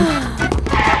 madam.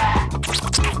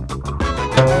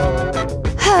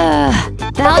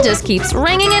 Val just keeps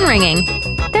ringing and ringing.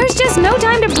 There's just no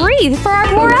time to breathe for our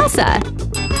poor Elsa.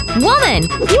 Woman,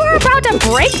 you are about to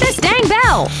break this dang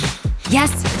bell.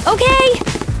 Yes, okay.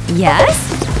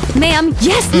 Yes? Ma'am,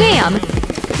 yes, ma'am.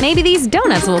 Maybe these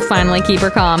donuts will finally keep her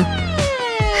calm.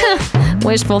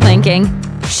 Wishful thinking.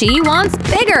 She wants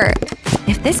bigger.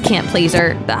 If this can't please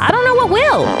her, I don't know what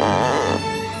will.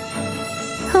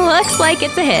 Looks like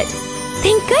it's a hit.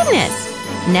 Thank goodness.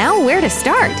 Now where to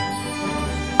start?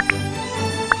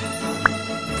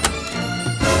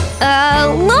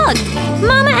 Look!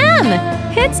 Mama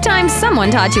M! It's time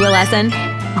someone taught you a lesson.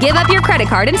 Give up your credit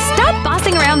card and stop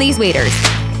bossing around these waiters.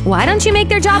 Why don't you make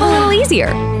their job a little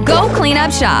easier? Go clean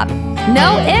up shop.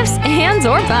 No ifs, ands,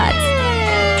 or buts.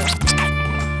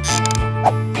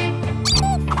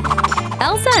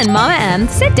 Elsa and Mama M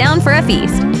sit down for a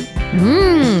feast.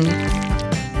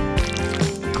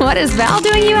 What is Val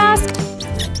doing, you ask?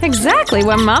 Exactly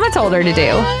what Mama told her to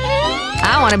do.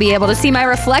 I want to be able to see my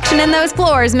reflection in those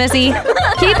floors, Missy.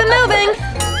 Keep it moving.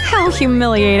 How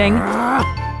humiliating.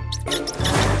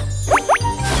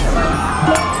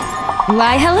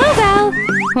 Why, hello, Val.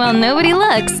 While nobody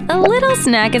looks, a little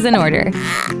snack is in order.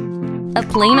 A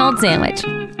plain old sandwich.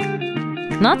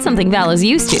 Not something Val is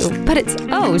used to, but it's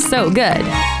oh so good.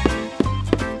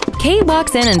 Kate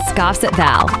walks in and scoffs at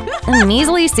Val. A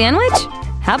measly sandwich?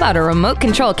 How about a remote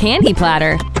control candy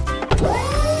platter?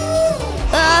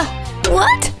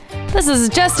 What? This is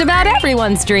just about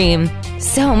everyone's dream.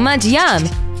 So much yum.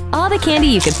 All the candy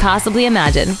you could possibly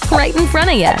imagine, right in front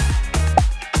of you.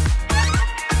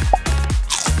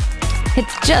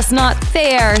 It's just not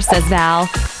fair, says Val.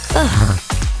 Ugh.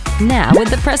 Now, with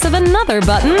the press of another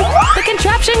button, the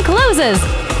contraption closes!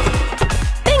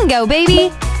 Bingo, baby!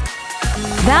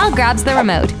 Val grabs the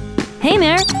remote. Hey,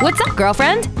 Mare, what's up,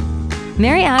 girlfriend?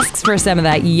 Mary asks for some of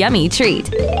that yummy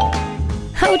treat.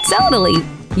 Oh, totally!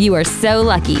 You are so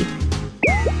lucky.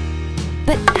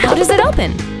 But how does it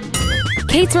open?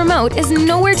 Kate's remote is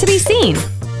nowhere to be seen.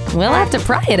 We'll have to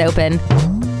pry it open.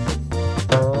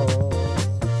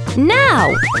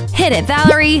 Now! Hit it,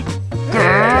 Valerie!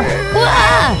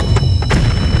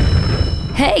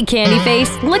 Hey, Candy Face,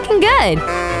 looking good!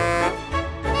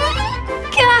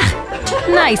 Gah!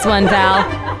 Nice one, Val.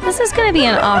 This is gonna be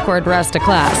an awkward rest of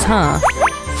class, huh?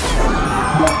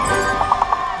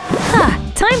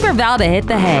 Time for Val to hit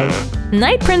the hay.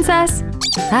 Night, princess!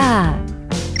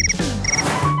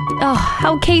 Oh,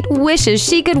 how Kate wishes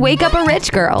she could wake up a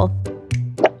rich girl.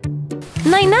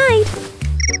 Night-night!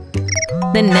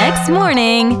 The next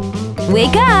morning…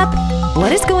 Wake up!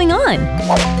 What is going on?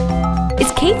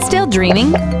 Is Kate still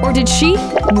dreaming? Or did she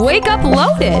wake up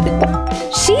loaded?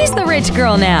 She's the rich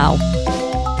girl now!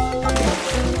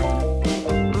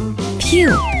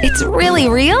 Phew! It's really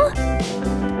real?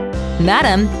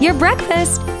 Madam, your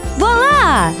breakfast!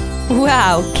 Voila!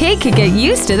 Wow, Kate could get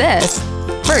used to this.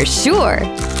 For sure!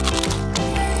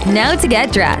 Now to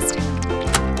get dressed.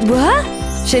 What?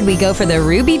 Should we go for the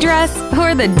ruby dress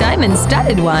or the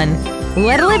diamond-studded one?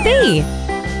 What'll it be?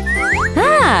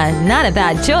 Not a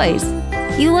bad choice.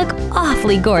 You look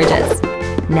awfully gorgeous.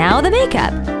 Now the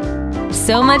makeup.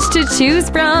 So much to choose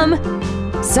from.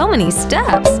 So many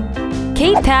steps.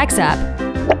 Kate packs up.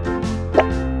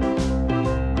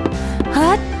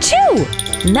 Achoo!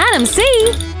 Madam C,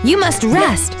 you must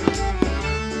rest.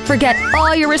 Forget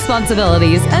all your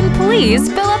responsibilities and please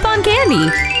fill up on candy.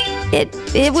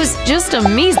 It was just a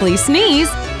measly sneeze.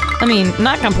 I mean,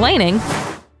 not complaining.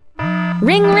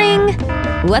 Ring ring.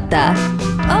 What the?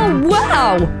 Oh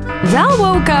wow! Val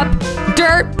woke up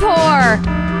dirt poor.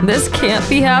 This can't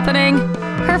be happening.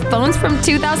 Her phone's from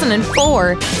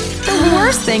 2004. The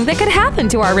worst thing that could happen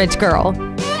to our rich girl.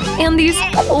 And these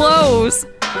clothes.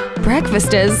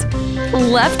 Breakfast is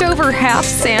leftover half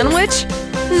sandwich?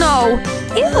 No.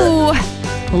 Ew.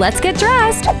 Let's get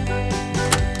dressed.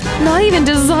 Not even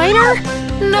designer?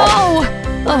 No.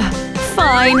 Ugh,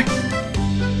 fine.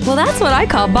 Well, that's what I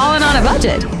call balling on a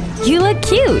budget. You look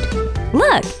cute.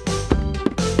 Look.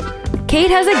 Kate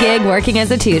has a gig working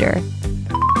as a tutor.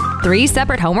 3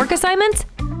 separate homework assignments?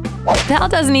 Val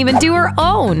doesn't even do her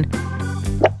own.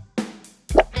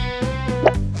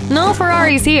 No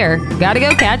Ferraris here. Gotta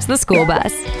go catch the school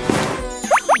bus.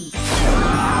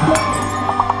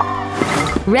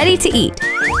 Ready to eat.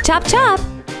 Chop chop.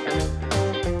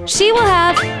 She will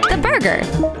have the burger.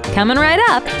 Coming right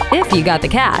up if you got the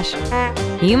cash.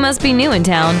 You must be new in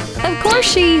town. Of course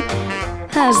she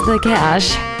has the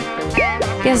cash.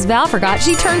 Guess Val forgot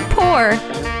she turned poor.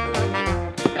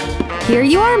 Here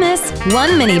you are, miss.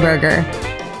 1 mini burger.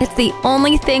 It's the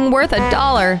only thing worth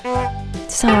 $1.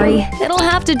 Sorry, it'll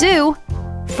have to do.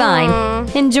 Fine.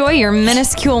 Enjoy your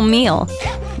minuscule meal.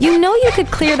 You know you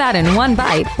could clear that in 1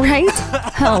 bite, right?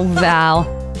 Oh, Val.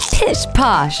 Pish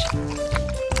posh.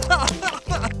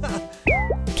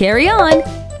 Carry on.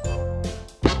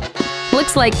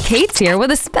 Looks like Kate's here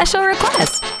with a special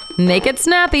request. Make it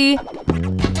snappy.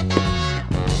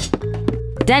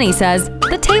 Denny says,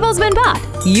 The table's been bought.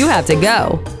 You have to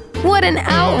go. What an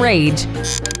outrage.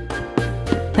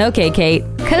 Okay, Kate.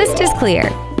 Coast is clear.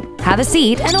 Have a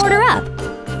seat and order up.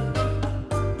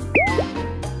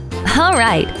 All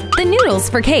right, the noodles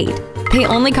for Kate. They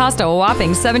only cost a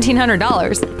whopping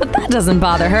 $1,700, but that doesn't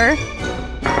bother her.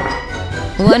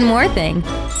 One more thing.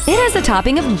 It has a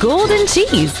topping of golden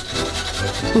cheese.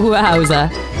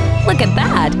 Wowza. Look at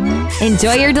that.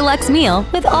 Enjoy your deluxe meal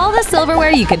with all the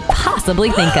silverware you could possibly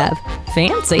think of.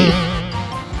 Fancy.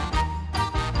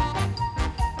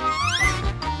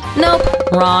 Nope,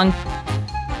 wrong.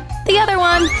 The other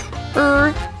one.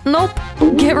 Nope.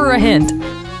 Give her a hint.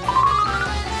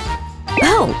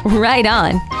 Oh, right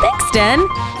on. Thanks, Den.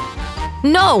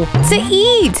 No, to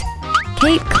eat!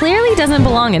 Kate clearly doesn't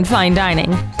belong in fine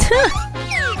dining.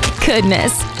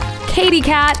 Goodness. Katie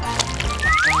cat.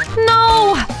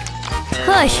 No!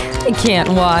 I can't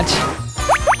watch.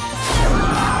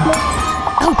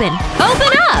 Open!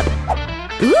 Open up!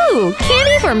 Ooh,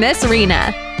 candy for Miss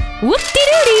Rena.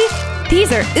 Whoop-de-doody!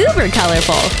 These are uber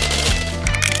colorful.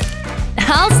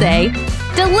 I'll say,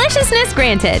 deliciousness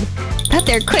granted. But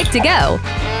they're quick to go.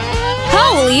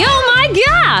 Holy oh my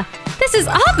god! This is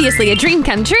obviously a dream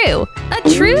come true. A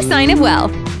true sign of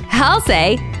wealth. I'll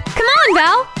say, come on,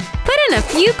 Val. Put in a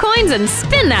few coins and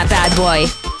spin that bad boy.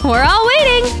 We're all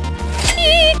waiting.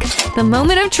 Eek! The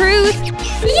moment of truth.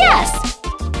 Yes!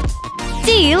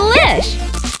 Delish!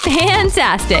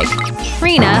 Fantastic.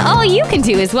 Rena, all you can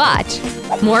do is watch.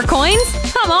 More coins?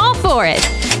 I'm all for it.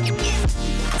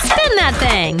 Spin that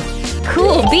thing.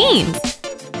 Cool beans.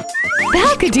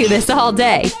 Val could do this all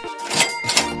day.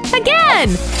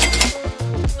 Again!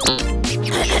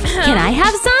 Can I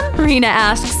have some? Rena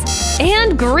asks.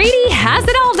 And greedy has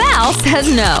it all. Val says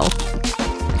no.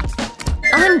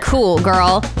 Uncool,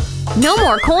 girl. No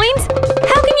more coins?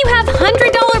 How can you have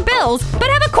 $100 bills but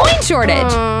have a coin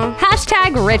shortage?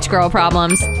 Hashtag rich girl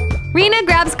problems. Rena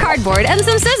grabs cardboard and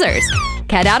some scissors.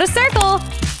 Cut out a circle.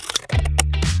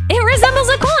 It resembles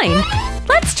a coin.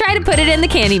 Let's try to put it in the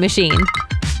candy machine.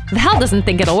 Val doesn't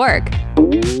think it'll work.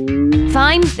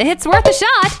 Fine, it's worth a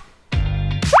shot.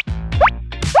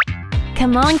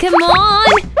 Come on, come on!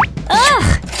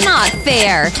 Ugh, not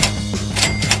fair.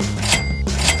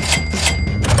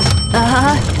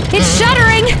 It's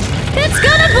shuddering! It's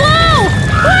gonna blow!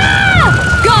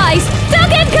 Ah! Guys, duck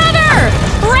and cover!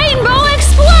 Rainbow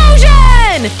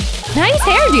explosion! Nice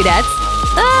hair, dudettes.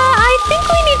 I think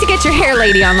we need to get your hair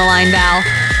lady on the line, Val.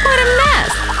 What a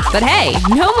mess! But hey,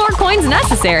 no more coins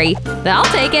necessary. I'll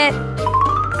take it.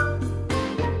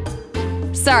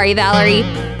 Sorry, Valerie.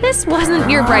 This wasn't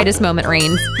your brightest moment,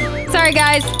 Reigns. Sorry,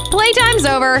 guys. Playtime's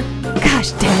over.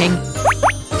 Gosh dang.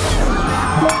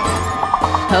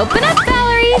 Open up,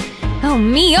 Valerie. Oh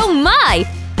me, oh my!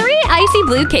 3 icy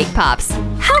blue cake pops.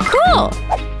 How cool!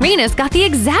 Rena's got the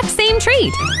exact same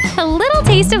treat. A little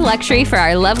taste of luxury for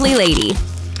our lovely lady.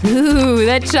 Ooh,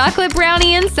 that chocolate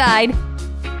brownie inside.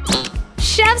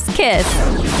 Chef's kiss.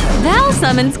 Val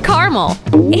summons caramel.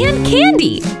 And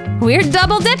candy. We're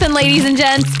double dipping, ladies and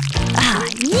gents. Ah,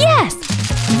 yes!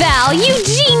 Val, you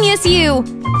genius, you!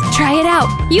 Try it out.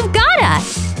 You've gotta!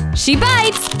 She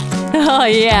bites. Oh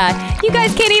yeah, you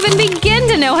guys can't even begin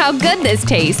to know how good this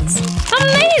tastes.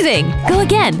 Amazing! Go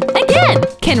again, again!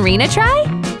 Can Rena try?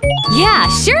 Yeah,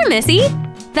 sure, Missy.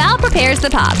 Val prepares the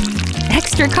pop.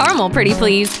 Extra caramel, pretty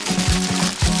please.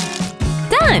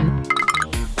 Done!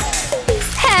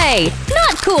 Hey,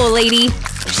 not cool, lady.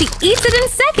 She eats it in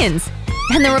seconds.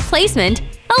 And the replacement,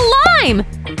 a lime!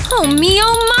 Oh me,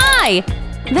 oh my!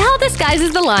 Val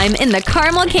disguises the lime in the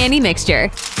caramel candy mixture.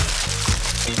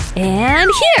 And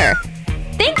here!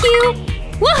 Thank you!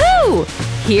 Woohoo!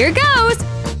 Here goes!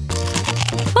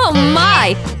 Oh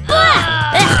my!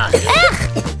 Ugh, ugh.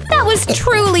 That was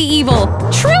truly evil!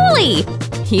 Truly!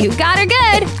 You got her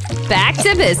good! Back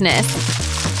to business.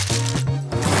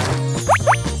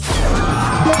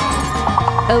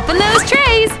 Open those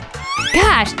trays!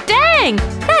 Gosh dang!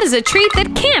 That is a treat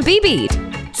that can't be beat!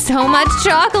 So much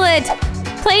chocolate!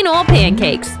 Plain old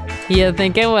pancakes. You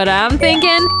thinking what I'm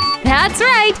thinking? That's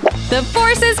right! The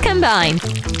forces combine.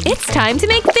 It's time to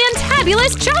make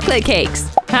fantabulous chocolate cakes!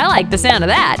 I like the sound of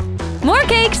that! More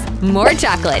cakes, more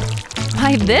chocolate!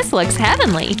 Why, this looks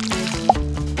heavenly!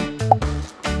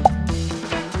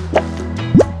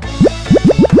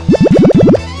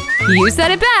 You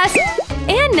said it best!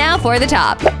 And now for the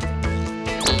top.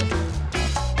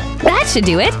 That should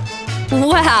do it!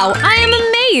 Wow, I am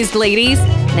amazed, ladies!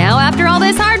 Now after all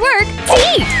this hard work, to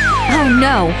eat! Oh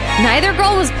no, neither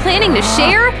girl was planning to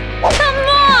share? Come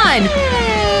on!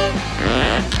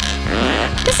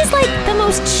 This is like the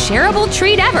most shareable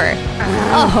treat ever.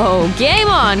 Oh, game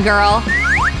on, girl!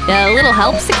 A little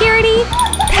help, security?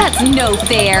 That's no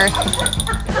fair.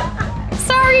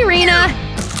 Sorry, Rena.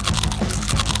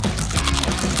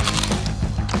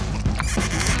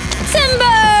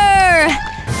 Timber!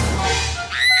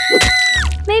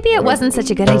 Maybe it wasn't such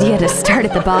a good idea to start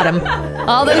at the bottom.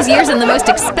 All those years in the most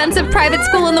expensive private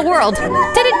school in the world.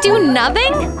 Did it do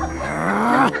nothing?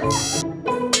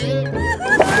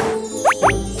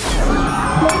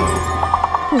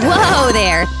 Whoa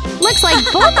there! Looks like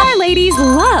both our ladies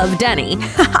love Denny.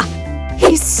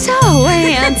 He's so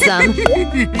handsome.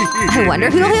 I wonder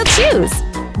who he'll choose.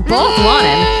 Both want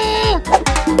him.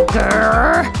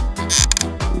 Grr.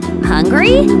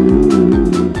 Hungry?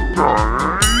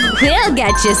 We'll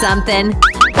get you something.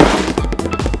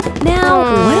 Now,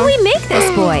 what do we make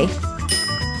this boy?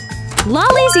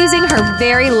 Lolly's using her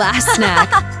very last snack.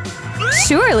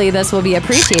 Surely this will be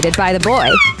appreciated by the boy.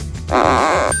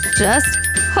 Just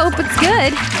hope it's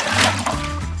good.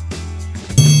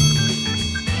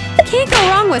 Can't go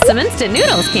wrong with some instant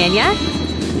noodles, can ya?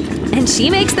 And she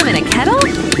makes them in a kettle?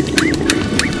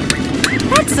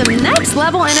 That's some next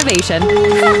level innovation.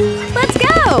 Let's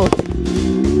go!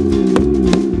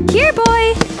 Here,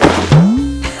 boy!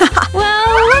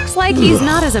 Well, looks like he's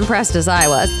not as impressed as I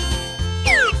was.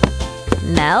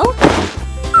 Mel?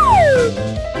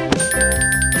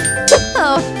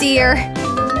 Oh, dear.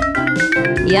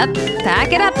 Yep,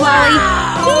 pack it up, Lolly.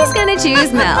 He's gonna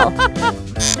choose Mel.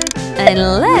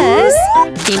 Unless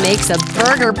he makes a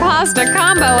burger pasta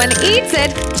combo and eats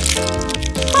it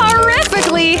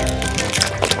horrifically.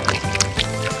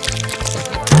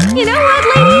 You know what,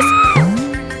 ladies?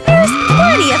 There's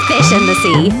plenty of fish in the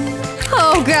sea.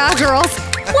 Oh, God, girls.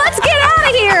 Let's get out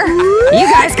of here. You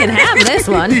guys can have this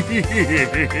one.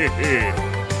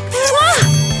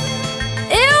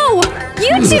 Ew!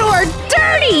 You two are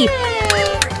dirty!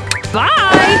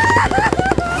 Bye!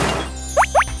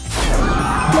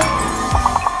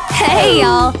 Hey,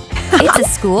 y'all! It's a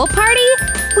school party?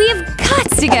 We have got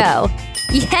to go!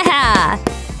 Yeah!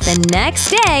 The next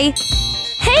day…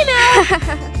 Hey, Mel!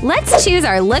 Let's choose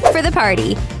our look for the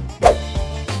party.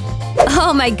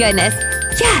 Oh my goodness!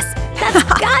 Yes!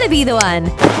 That's gotta be the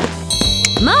one!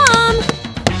 Mom!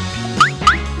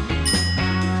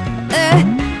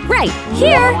 Right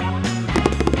here!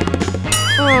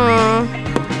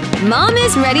 Mom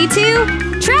is ready to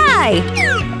try!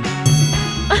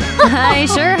 I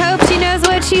sure hope she knows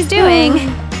what she's doing.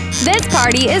 This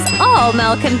party is all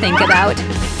Mel can think about.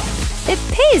 It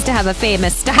pays to have a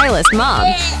famous stylist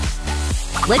mom.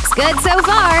 Looks good so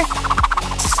far.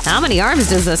 How many arms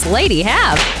does this lady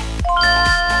have?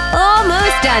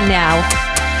 Almost done now.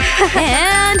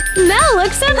 And Mel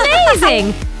looks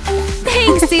amazing!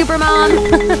 Thanks,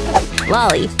 Supermom!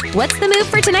 Lolly, what's the move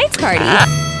for tonight's party?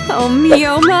 Oh me,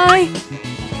 oh my!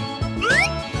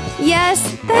 Yes,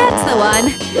 that's the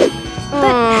one.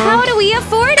 But how do we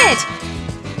afford it?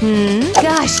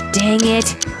 Gosh dang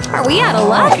it. Are we out of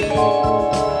luck?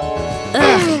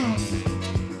 Ugh.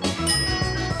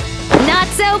 Not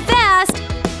so fast!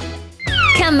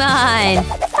 Come on!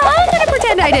 I'm gonna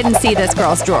pretend I didn't see this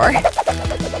girl's drawer.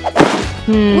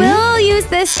 We'll use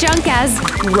this junk as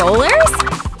rollers?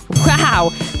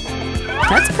 Wow!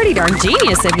 That's pretty darn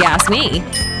genius if you ask me.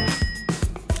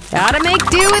 Gotta make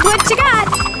do with what you got!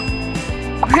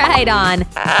 Right on.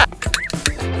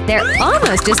 They're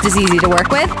almost just as easy to work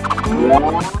with.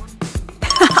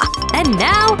 And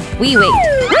now, we wait.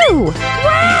 Woo!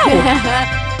 Wow!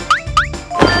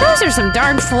 Those are some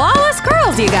darn flawless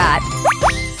curls you got!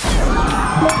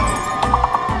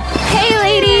 Hey,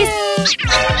 ladies!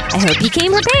 I hope you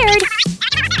came prepared!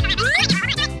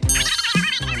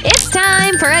 It's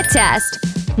time for a test!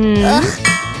 Ugh.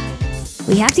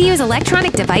 We have to use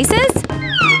electronic devices?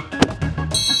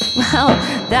 Well,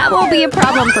 that won't be a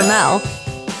problem for Mel.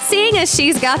 Seeing as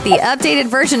she's got the updated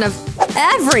version of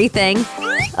everything.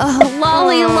 Oh,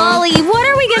 Lolly, Lolly, what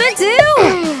are we gonna do?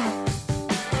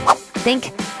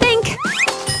 Think.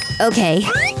 Okay.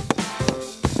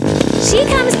 She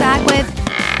comes back with…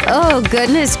 Oh,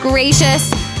 goodness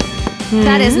gracious.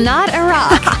 That is not a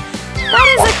rock. That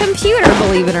is a computer,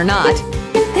 believe it or not.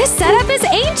 This setup is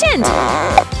ancient.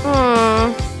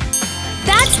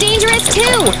 That's dangerous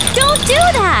too! Don't do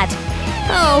that!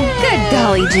 Oh, good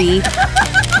golly gee.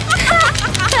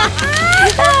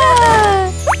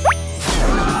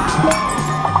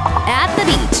 At the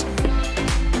beach.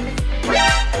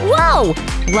 Whoa!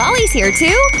 Lolly's here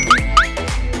too?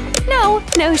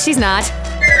 No, she's not.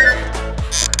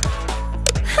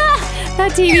 Ha!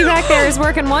 That TV back there is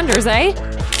working wonders, eh?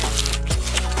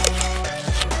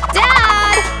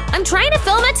 Dad! I'm trying to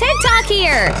film a TikTok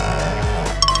here!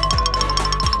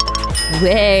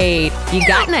 Wait, you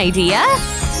got an idea?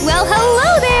 Well,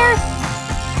 hello there!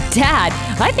 Dad,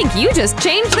 I think you just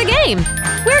changed the game!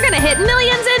 We're gonna hit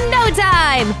millions in no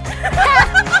time!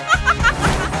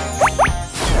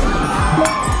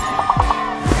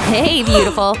 Hey,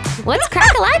 beautiful! What's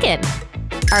crack-a-lackin'?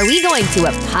 Are we going to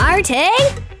a party?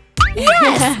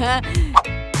 Yes!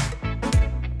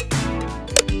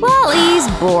 Wally's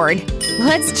bored.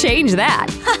 Let's change that.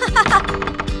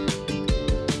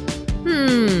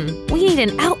 We need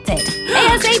an outfit.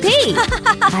 ASAP!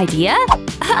 Idea?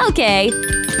 Okay.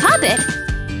 Pop it.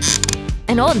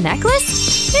 An old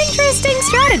necklace? Interesting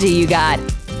strategy you got.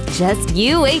 Just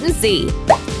you wait and see.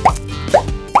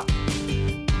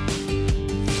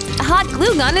 A hot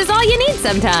glue gun is all you need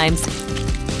sometimes.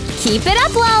 Keep it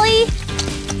up, Lolly!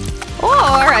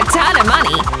 Or a ton of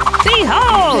money.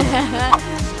 Behold!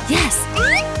 Yes!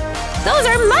 Those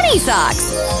are money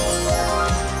socks!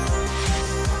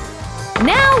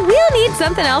 Now we'll need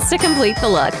something else to complete the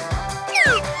look.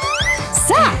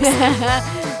 Socks!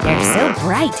 They're so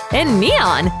bright and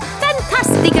neon!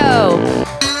 Fantastico!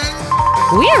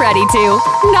 We're ready to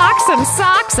knock some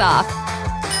socks off!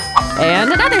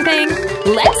 And another thing,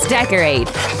 let's decorate!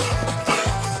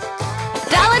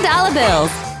 $1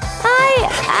 bills!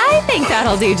 I think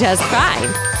that'll do just fine.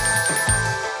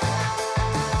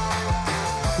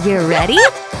 You ready?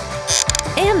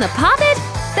 And the poppet?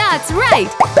 That's right!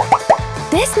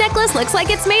 This necklace looks like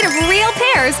it's made of real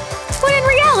pears, but in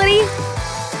reality,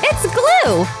 it's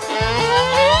glue!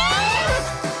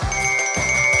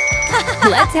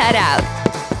 Let's head out.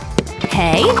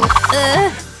 Hey,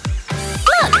 look!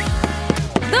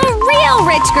 The real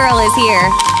rich girl is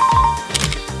here!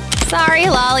 Sorry,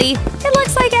 Lolly. It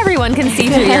looks like everyone can see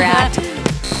through your act.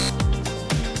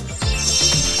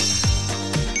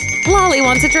 Lolly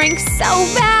wants a drink so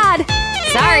bad!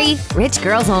 Sorry, rich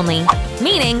girls only.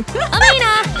 Meaning,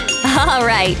 Amina!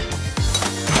 Alright.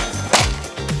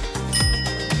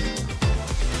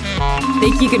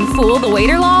 Think you can fool the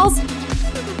waiter, lols?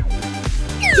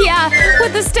 Yeah,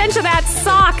 with the stench of that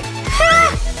sock!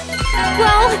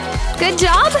 Well, good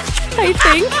job, I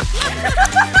think.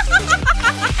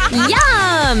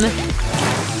 Yum!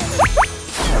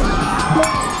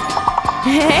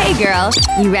 Hey, girl.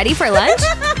 You ready for lunch?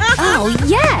 Oh,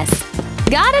 yes!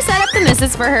 Gotta set up the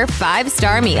missus for her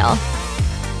 5-star meal.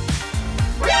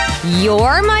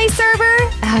 You're my server?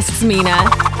 Asks Mina.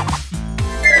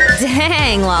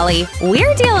 Dang, Lolly.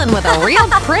 We're dealing with a real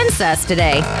princess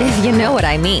today, if you know what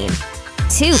I mean.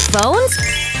 2 phones?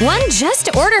 One just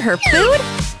to order her food?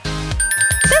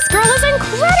 This girl is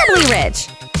incredibly rich!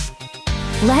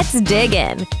 Let's dig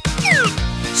in.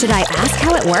 Should I ask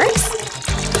how it works?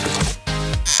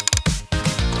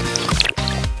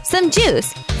 Some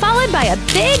juice, followed by a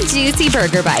big juicy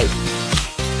burger bite.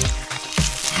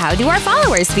 How do our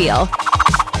followers feel?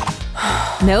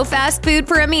 No fast food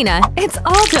for Amina, it's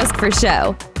all just for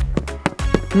show.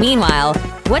 Meanwhile,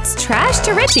 what's trash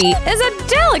to Richie is a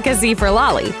delicacy for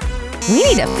Lolly. We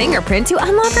need a fingerprint to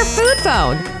unlock her food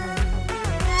phone.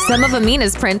 Some of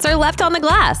Amina's prints are left on the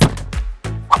glass.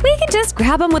 We can just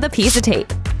grab them with a piece of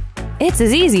tape. It's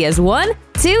as easy as 1,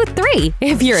 2, 3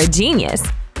 if you're a genius.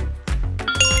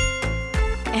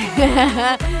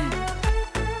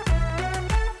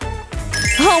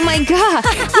 Oh my god!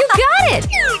 You got it!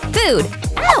 Food!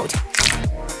 Out!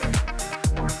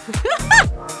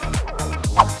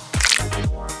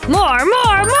 More!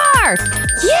 More! More!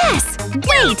 Yes!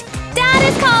 Wait! Dad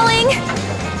is calling!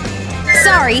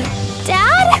 Sorry.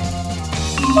 Dad?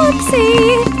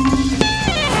 Whoopsie!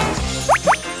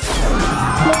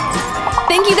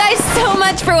 Thank you guys so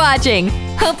much for watching!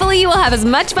 Hopefully you will have as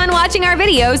much fun watching our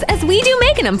videos as we do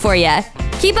making them for you.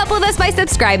 Keep up with us by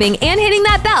subscribing and hitting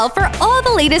that bell for all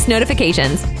the latest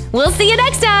notifications. We'll see you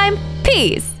next time!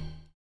 Peace!